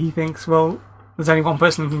responsibility. He thinks, well, there's only one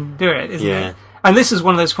person who can do it, isn't it? And this is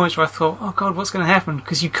one of those points where I thought, oh God, what's going to happen?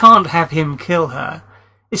 Because you can't have him kill her.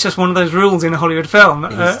 It's just one of those rules in a Hollywood film.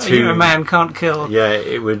 A man can't kill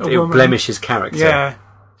it would blemish his character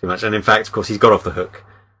too much. And in fact, of course, he's got off the hook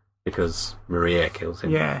because Maria kills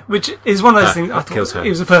him. Yeah, which is one of those things I thought kills her. It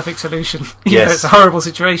was a perfect solution. It's a horrible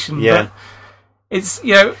situation. Yeah. But it's,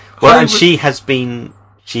 well, and she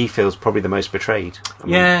feels probably the most betrayed. I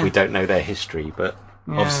mean, we don't know their history, but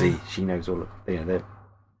obviously she knows all of,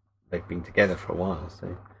 they've been together for a while,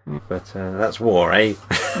 so. But that's war, eh?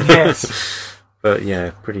 Yes. But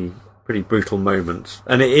yeah, pretty brutal moment.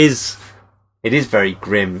 And it is very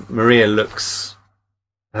grim. Maria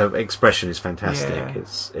her expression is fantastic.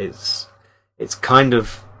 Yeah. It's kind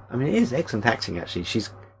of, I mean, it is excellent acting, actually. She's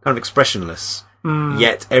kind of expressionless.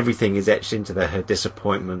 Yet everything is etched into her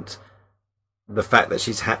disappointment. The fact that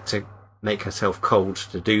she's had to make herself cold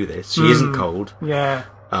to do this. She isn't cold. Yeah.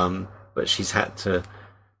 But she's had to,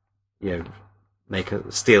 make her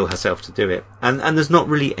steel herself to do it. And there's not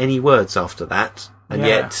really any words after that. And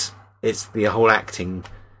yet it's the whole acting.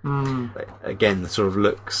 Again, the sort of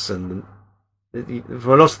looks and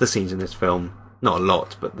for a lot of the scenes in this film, not a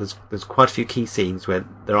lot, but there's quite a few key scenes where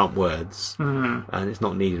there aren't words, and it's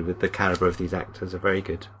not needed. With the calibre of these actors, are very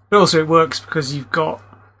good. But also, it works because you've got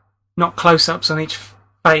not close-ups on each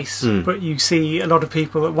face, but you see a lot of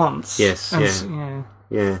people at once. Yes, and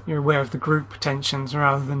you're aware of the group tensions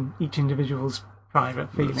rather than each individual's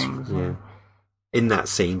private feelings. In that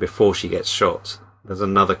scene before she gets shot, there's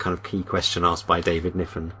another kind of key question asked by David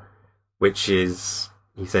Niven, which is,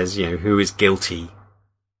 he says, who is guilty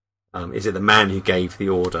Is it the man who gave the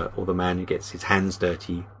order or the man who gets his hands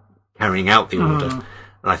dirty carrying out the order?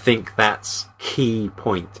 And I think that's key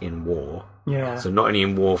point in war. Yeah. So not only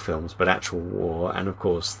in war films, but actual war, and of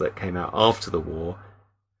course that came out after the war.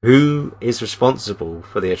 Who is responsible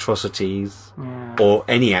for the atrocities or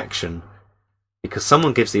any action? Because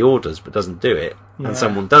someone gives the orders but doesn't do it, and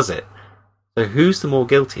someone does it. So who's the more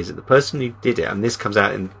guilty? Is it the person who did it? And this comes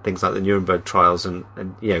out in things like the Nuremberg trials and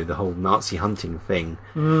the whole Nazi hunting thing.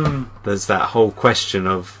 There's that whole question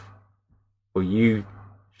of, well, you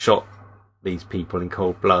shot these people in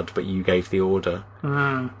cold blood, but you gave the order.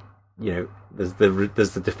 There's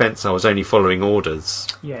the defence, I was only following orders.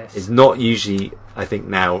 Yes. It's not usually, I think,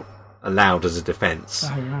 now allowed as a defence.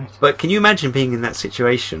 Oh, right. But can you imagine being in that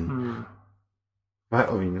situation? Right,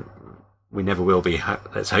 I mean, we never will be,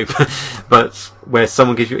 let's hope. But where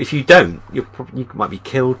someone gives you, if you don't, you might be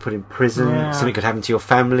killed, put in prison, something could happen to your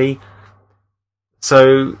family.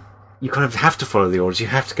 So you kind of have to follow the orders. You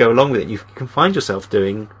have to go along with it. You can find yourself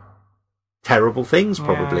doing terrible things,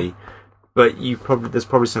 probably. But there's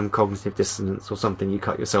probably some cognitive dissonance or something. You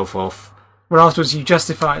cut yourself off. Well, afterwards you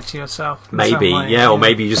justify it to yourself. Maybe, or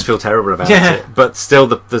maybe you just feel terrible about it. But still,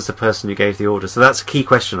 there's the person who gave the order. So that's a key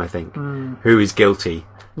question, I think. Who is guilty?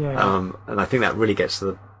 Yeah. And I think that really gets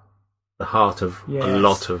to the heart of a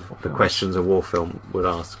lot of the questions a war film would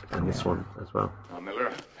ask, and this one as well. Now,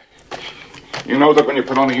 Miller, you know that when you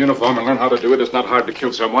put on a uniform and learn how to do it, it's not hard to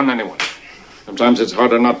kill anyone. Sometimes it's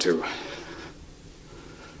harder not to.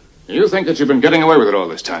 You think that you've been getting away with it all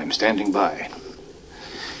this time, standing by.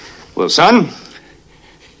 Well, son,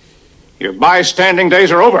 your bystanding days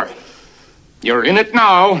are over. You're in it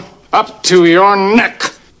now, up to your neck.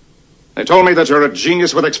 They told me that you're a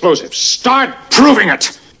genius with explosives. Start proving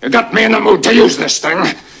it. You got me in the mood to use this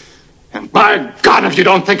thing. And by God, if you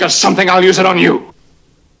don't think of something, I'll use it on you.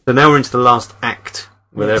 So now we're into the last act,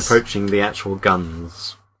 where they're approaching the actual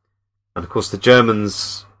guns. And of course the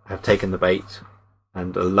Germans have taken the bait,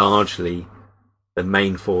 and largely the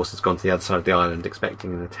main force has gone to the other side of the island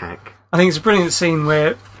expecting an attack. I think it's a brilliant scene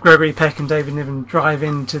where Gregory Peck and David Niven drive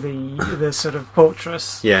into the sort of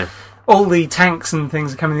fortress. Yeah. All the tanks and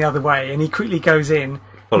things are coming the other way, and he quickly goes in.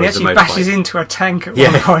 And he actually bashes into a tank at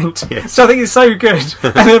one point. Yes. So I think it's so good.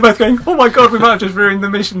 And they're both going, oh my God, we might have just ruined the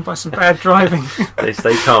mission by some bad driving. They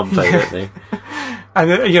stay calm, though, don't they? And,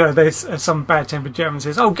 there's some bad-tempered German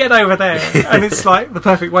says, oh, get over there. And it's like the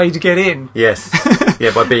perfect way to get in. Yes.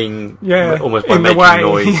 Yeah, by being, almost by in making the way.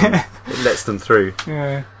 noise. It lets them through.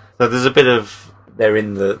 Yeah. So there's a bit of, they're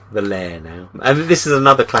in the lair now. And this is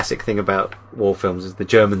another classic thing about war films, is the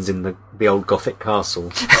Germans in the old Gothic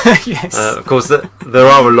castle. Yes. Of course, there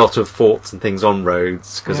are a lot of forts and things on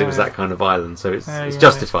roads, because it was that kind of island, so it's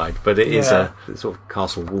justified, but it is a sort of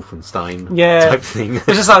Castle Wolfenstein type thing. It's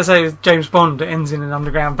just like, say, with James Bond, it ends in an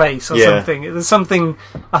underground base or something. There's something,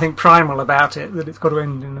 I think, primal about it, that it's got to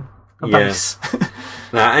end in a base.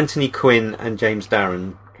 Now, Anthony Quinn and James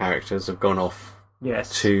Darren characters have gone off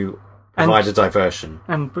to provide a diversion.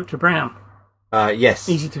 And Butcher Brown. Yes.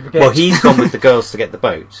 Easy to forget. Well, he's gone with the girls to get the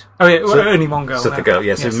boat. Oh, yeah, only one girl. So the girl,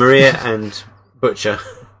 So Maria and Butcher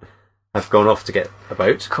have gone off to get a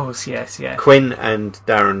boat. Of course, yes. Quinn and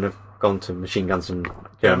Darren have gone to machine guns some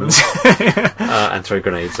Germans and throw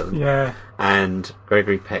grenades at them. Yeah. And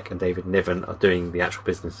Gregory Peck and David Niven are doing the actual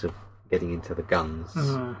business of getting into the guns,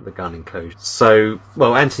 the gun enclosure. So,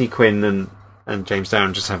 Anthony Quinn and James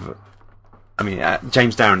Darren just have...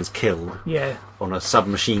 James Darren is killed on a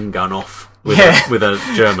submachine gun off with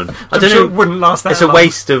a German. I don't know. It wouldn't last that long. It's a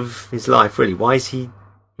waste of his life, really. Why is he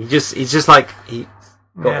just like, he's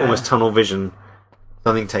got almost tunnel vision.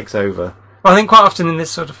 Something takes over. Well, I think quite often in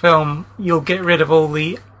this sort of film, you'll get rid of all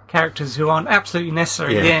the characters who aren't absolutely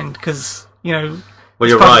necessary at the end, because, you're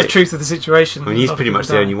it's part of the truth of the situation. He's pretty much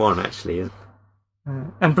the only one, actually.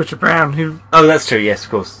 And Butcher Brown, who... Oh, that's true, yes,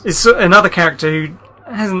 of course. Is another character who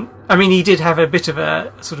hasn't... he did have a bit of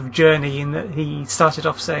a sort of journey in that he started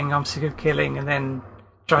off saying, I'm sick of killing, and then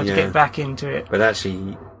tried to get back into it. But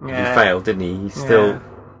actually, he failed, didn't he? He still...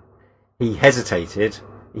 He hesitated.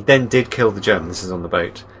 He then did kill the German. This is on the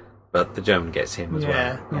boat. But the German gets him as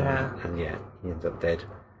well. And he ends up dead.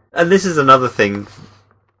 And this is another thing,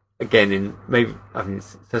 again,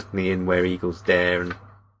 it's certainly in Where Eagles Dare, and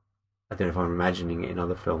I don't know if I'm imagining it in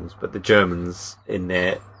other films, but the Germans in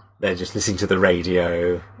there, they're just listening to the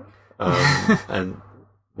radio, and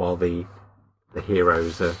while the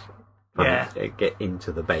heroes are trying to get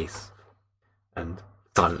into the base and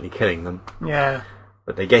silently killing them. Yeah.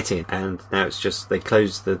 But they get in, and now it's just they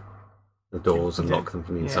close the doors and lock them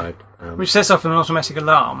from the inside. Which sets off an automatic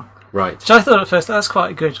alarm. Right. Which I thought at first, that's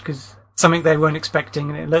quite good, because something they weren't expecting,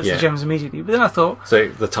 and it alerts the Germans immediately. But then I thought, so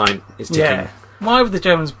the time is ticking. yeah, why would the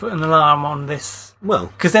Germans put an alarm on this? Well,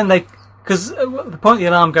 because the point the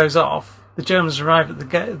alarm goes off, the Germans arrive at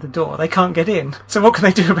the door. They can't get in. So what can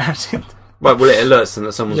they do about it? Well, it alerts them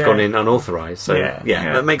that someone's gone in unauthorised. So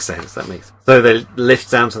yeah, that makes sense. So they lift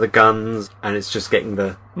down to the guns, and it's just getting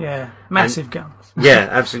the massive guns. Yeah,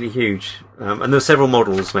 absolutely huge. And there were several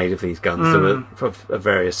models made of these guns. There were of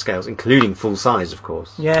various scales, including full size, of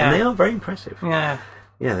course. Yeah, and they are very impressive. Yeah,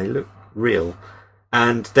 they look real.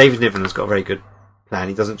 And David Niven has got a very good plan.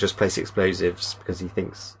 He doesn't just place explosives because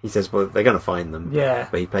he says, well, they're going to find them. Yeah,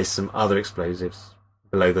 but he places some other explosives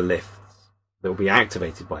below the lifts that will be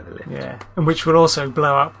activated by the lift. Yeah, and which will also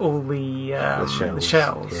blow up all the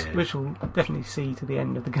shells, which will definitely see to the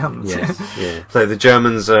end of the guns. Yes, yeah. So the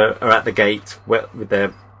Germans are at the gate with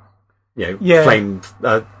their flame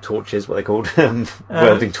torches, what they're called,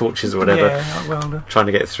 welding torches or whatever, trying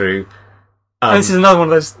to get through. And this is another one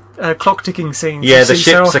of those clock ticking scenes. Yeah, the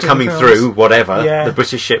ships are coming through, whatever. Yeah. The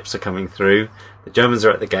British ships are coming through. The Germans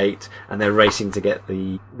are at the gate, and they're racing to get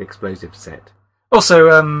the explosive set.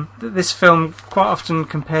 Also, this film quite often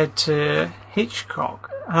compared to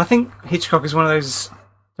Hitchcock. And I think Hitchcock is one of those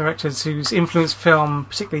directors who's influenced film,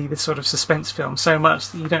 particularly this sort of suspense film, so much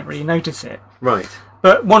that you don't really notice it. Right.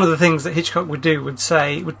 But one of the things that Hitchcock would do would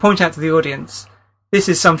point out to the audience, this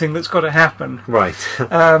is something that's got to happen. Right.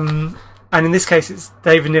 And in this case, it's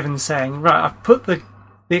David Niven saying, right, I've put the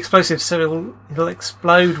explosive so it'll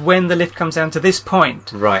explode when the lift comes down to this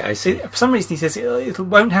point. Right, I see. For some reason he says it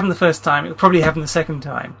won't happen the first time, it'll probably happen the second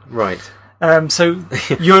time. Right. So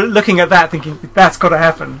you're looking at that thinking, that's got to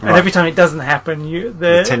happen. Right. And every time it doesn't happen,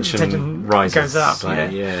 the tension rises, goes up.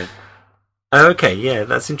 Slightly, yeah. Okay, yeah,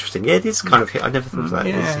 that's interesting. Yeah, it is kind of, I never thought of that.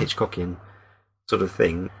 It's Hitchcockian sort of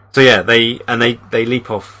thing. So yeah, they leap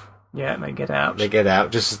off. Yeah, and they get out. They get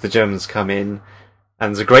out just as the Germans come in.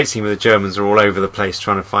 And there's a great scene where the Germans are all over the place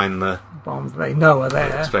trying to find the bombs they know are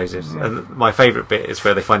there. Explosives. Yeah. And my favourite bit is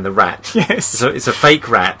where they find the rat. Yes. So it's a fake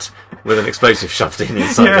rat with an explosive shoved in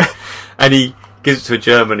inside it. And he gives it to a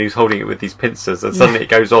German who's holding it with these pincers, and suddenly it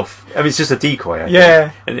goes off. I mean, it's just a decoy, I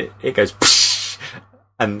think. And it goes psh,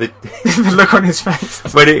 and the look on his face.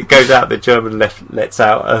 When it goes out, the German lets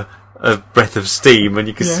out a breath of steam, and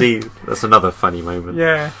you can see that's another funny moment.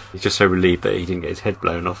 Yeah. He's just so relieved that he didn't get his head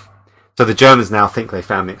blown off. So the Germans now think they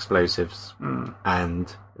found the explosives,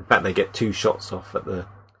 and in fact they get 2 shots off at the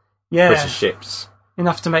British ships.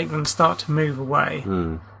 Enough to make them start to move away.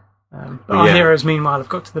 But our heroes, meanwhile, have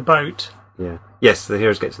got to the boat. Yeah. Yes, the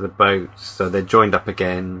heroes get to the boat, so they're joined up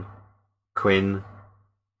again. Quinn,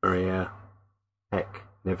 Maria, Peck,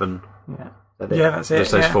 Niven. Yeah. That's it.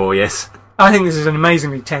 Just those 4, yes. I think this is an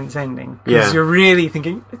amazingly tense ending, because you're really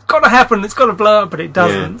thinking, it's got to happen, it's got to blow up, but it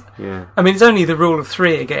doesn't. Yeah. I mean, it's only the rule of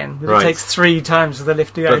 3 again. It takes 3 times for the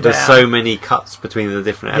lift to go down. But there's so many cuts between the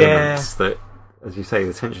different elements that, as you say,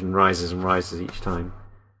 the tension rises and rises each time.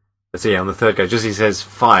 But so on the third go, just he says,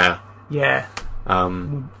 fire. Yeah.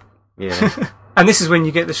 Yeah. And this is when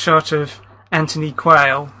you get the shot of Anthony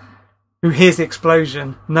Quayle, who hears the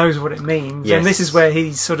explosion, knows what it means, and this is where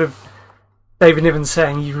he's sort of David Niven's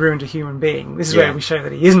saying, you've ruined a human being. This is where we show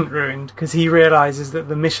that he isn't ruined, because he realises that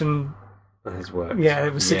the mission has worked. Yeah,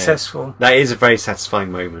 it was successful. That is a very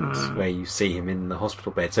satisfying moment where you see him in the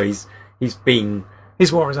hospital bed. So he's been...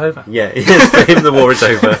 His war is over. Yeah, for him the war is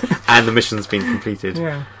over and the mission's been completed.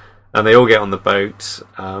 Yeah. And they all get on the boat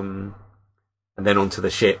and then onto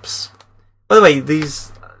the ships. By the way,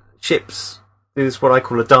 these ships do this what I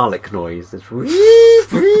call a Dalek noise.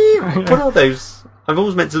 What are those? I've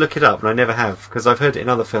always meant to look it up, and I never have, because I've heard it in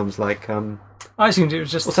other films like... I assumed it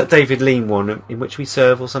was just... What's that David Lean one, In Which We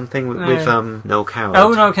Serve, or something, with Noel Coward?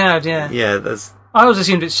 Oh, Noel Coward, yeah. Yeah, there's... I always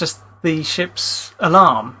assumed it's just the ship's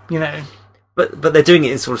alarm, you know. But they're doing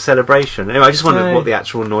it in sort of celebration. Anyway, I just wondered what the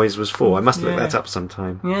actual noise was for. I must look that up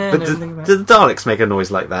sometime. Yeah, but do the Daleks make a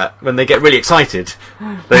noise like that when they get really excited?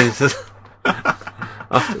 I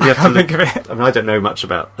can't think of it. I mean, I don't know as much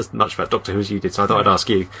about Doctor Who as you did, so I thought I'd ask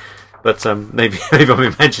you. But maybe I'm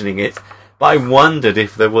imagining it. But I wondered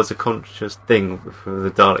if there was a conscious thing for the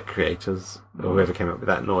Dalek creators, or whoever came up with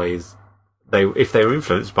that noise, if they were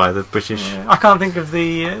influenced by the British. Yeah. I can't think of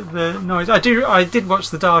the noise. I did watch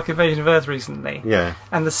the Dalek Invasion of Earth recently. Yeah.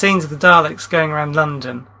 And the scenes of the Daleks going around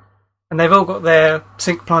London, and they've all got their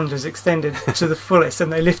sink plungers extended to the fullest,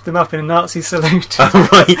 and they lift them up in a Nazi salute. Oh,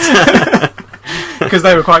 right. Because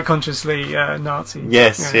they were quite consciously Nazis.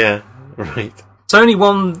 Yes. Yeah. Right. So only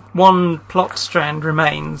one plot strand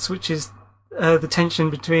remains, which is the tension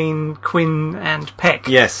between Quinn and Peck.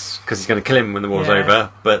 Yes, because he's going to kill him when the war's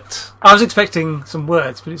over. But I was expecting some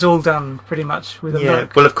words, but it's all done pretty much with a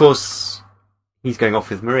look. Well, of course, he's going off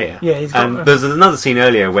with Maria. Yeah, he's got. And there's another scene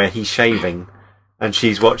earlier where he's shaving, and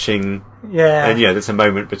she's watching. Yeah. And there's a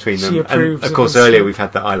moment between them. She approves and of course, earlier we've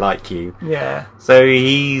had that "I like you." Yeah. So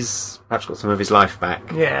he's perhaps got some of his life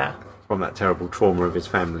back. Yeah. From that terrible trauma of his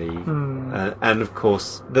family. And of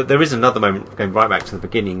course, there is another moment going right back to the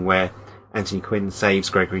beginning where Anthony Quinn saves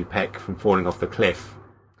Gregory Peck from falling off the cliff.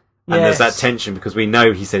 And there's that tension because we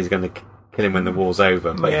know he says he's going to kill him when the war's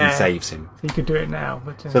over, but he saves him. He could do it now.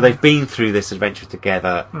 But, so they've been through this adventure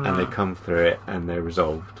together and they've come through it and they're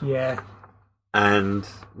resolved. Yeah. And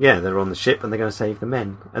they're on the ship and they're going to save the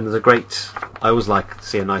men. And there's I always like to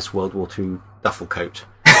see a nice World War II duffel coat.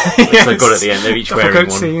 Which they've got at the end. They're each duffel wearing coat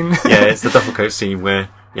one. Scene. Yeah, it's the duffel coat scene where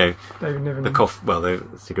the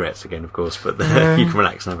cigarettes again, of course, but you can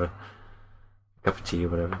relax and have a cup of tea or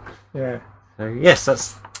whatever. Yeah. So yes,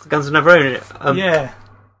 that's Guns of Navarone.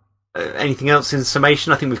 Anything else in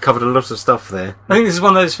summation? I think we've covered a lot of stuff there. I think this is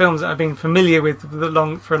one of those films that I've been familiar with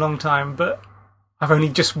for a long time, but I've only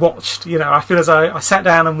just watched. I feel as I sat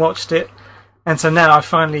down and watched it, and so now I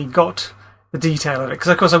finally got the detail of it, because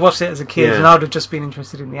of course I watched it as a kid and I would have just been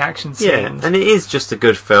interested in the action scenes. Yeah, and it is just a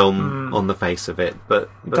good film on the face of it, but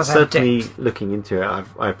certainly looking into it,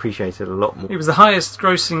 I appreciate it a lot more. It was the highest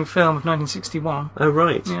grossing film of 1961. Oh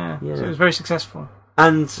right, yeah. So it was very successful.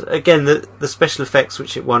 And again, the special effects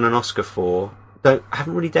which it won an Oscar for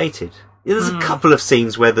haven't really dated. There's a couple of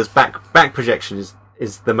scenes where there's back projection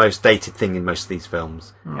is the most dated thing in most of these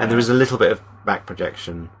films, and there is a little bit of back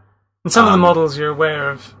projection. And some of the models you're aware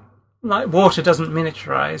of. Like, water doesn't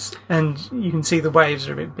miniaturise, and you can see the waves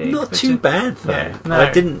are a bit big. Not too bad, though. Yeah, no.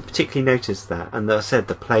 I didn't particularly notice that. And as I said,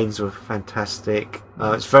 the planes were fantastic.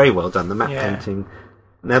 It's very well done, the map painting.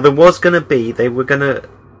 Now, there was going to be... everyone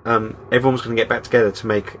was going to get back together to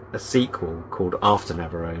make a sequel called After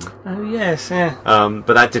Navarone. Oh, yes, yeah.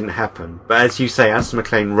 But that didn't happen. But as you say, Aston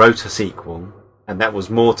McLean wrote a sequel, and that was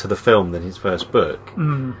more to the film than his first book.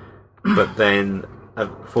 But then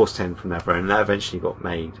Force 10 from Navarone, that eventually got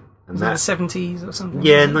made. Was it the 70s or something?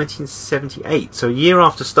 Yeah, 1978. So a year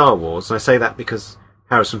after Star Wars, and I say that because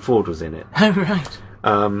Harrison Ford was in it. Oh,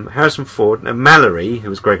 right. Harrison Ford, and Mallory, who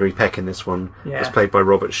was Gregory Peck in this one, was played by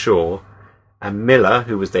Robert Shaw, and Miller,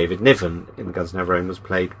 who was David Niven in Guns of Navarone, was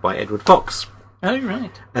played by Edward Fox. Oh,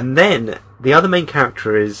 right. And then the other main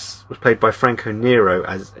character was played by Franco Nero,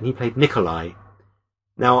 and he played Nikolai.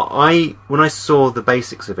 Now, when I saw the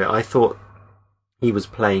basics of it, I thought he was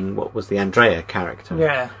playing what was the Andrea character.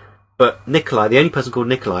 Yeah. But Nikolai, the only person called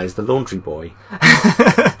Nikolai, is the laundry boy.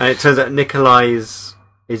 And it turns out Nikolai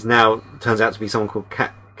turns out to be someone called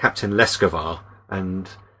Captain Lescovar, and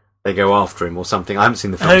they go after him or something. I haven't seen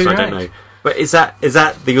the film, so I don't know. But is that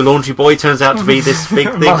the laundry boy turns out to be this big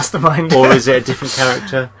thing? Mastermind. Or is it a different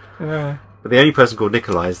character? Yeah. But the only person called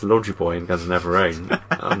Nikolai is the laundry boy in Guns of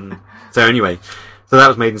Navarone. So anyway, that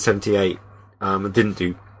was made in 1978. It didn't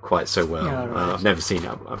do quite so well. Yeah, right. I've never seen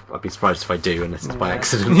it. I'd be surprised if I do, unless it's by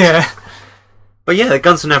accident. Yeah. But yeah,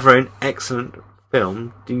 Guns of Navarone, excellent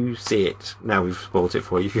film. Do see it. Now we've spoiled it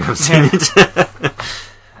for you if you haven't seen it.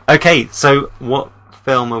 Okay, so what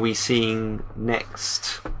film are we seeing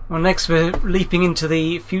next? Well, next we're leaping into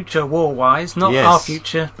the future war-wise. Not our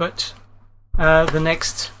future, but not the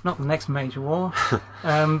next major war,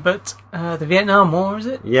 but the Vietnam War, is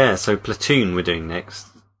it? Yeah, so Platoon we're doing next,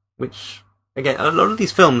 which... Again, a lot of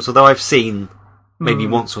these films, although I've seen maybe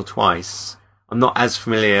once or twice, I'm not as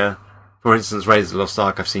familiar. For instance, Raiders of the Lost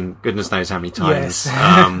Ark, I've seen goodness knows how many times.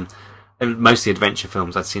 Yes. And most of the adventure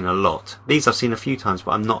films I've seen a lot. These I've seen a few times,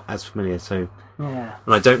 but I'm not as familiar. And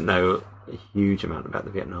I don't know a huge amount about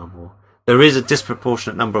the Vietnam War. There is a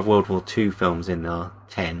disproportionate number of World War II films in our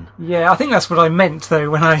 10. Yeah, I think that's what I meant,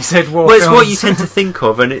 though, when I said war Well, films. it's what you tend to think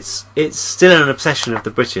of, and it's still an obsession of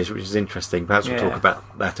the British, which is interesting. Perhaps we'll talk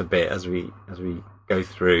about that a bit as we go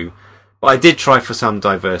through. But I did try for some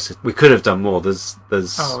diversity. We could have done more. There's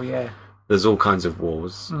all kinds of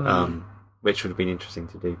wars, which would have been interesting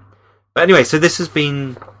to do. But anyway, so this has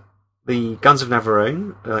been the Guns of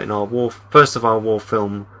Navarone in our first of our war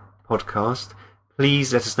film podcast.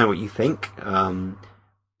 Please let us know what you think,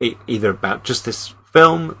 either about just this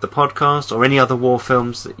film, the podcast, or any other war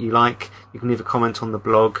films that you like. You can leave a comment on the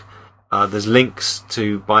blog. There's links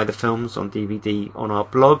to buy the films on DVD on our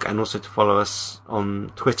blog, and also to follow us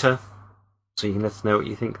on Twitter, so you can let us know what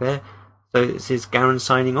you think there. So this is Garen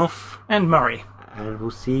signing off. And Murray. And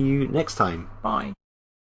we'll see you next time. Bye.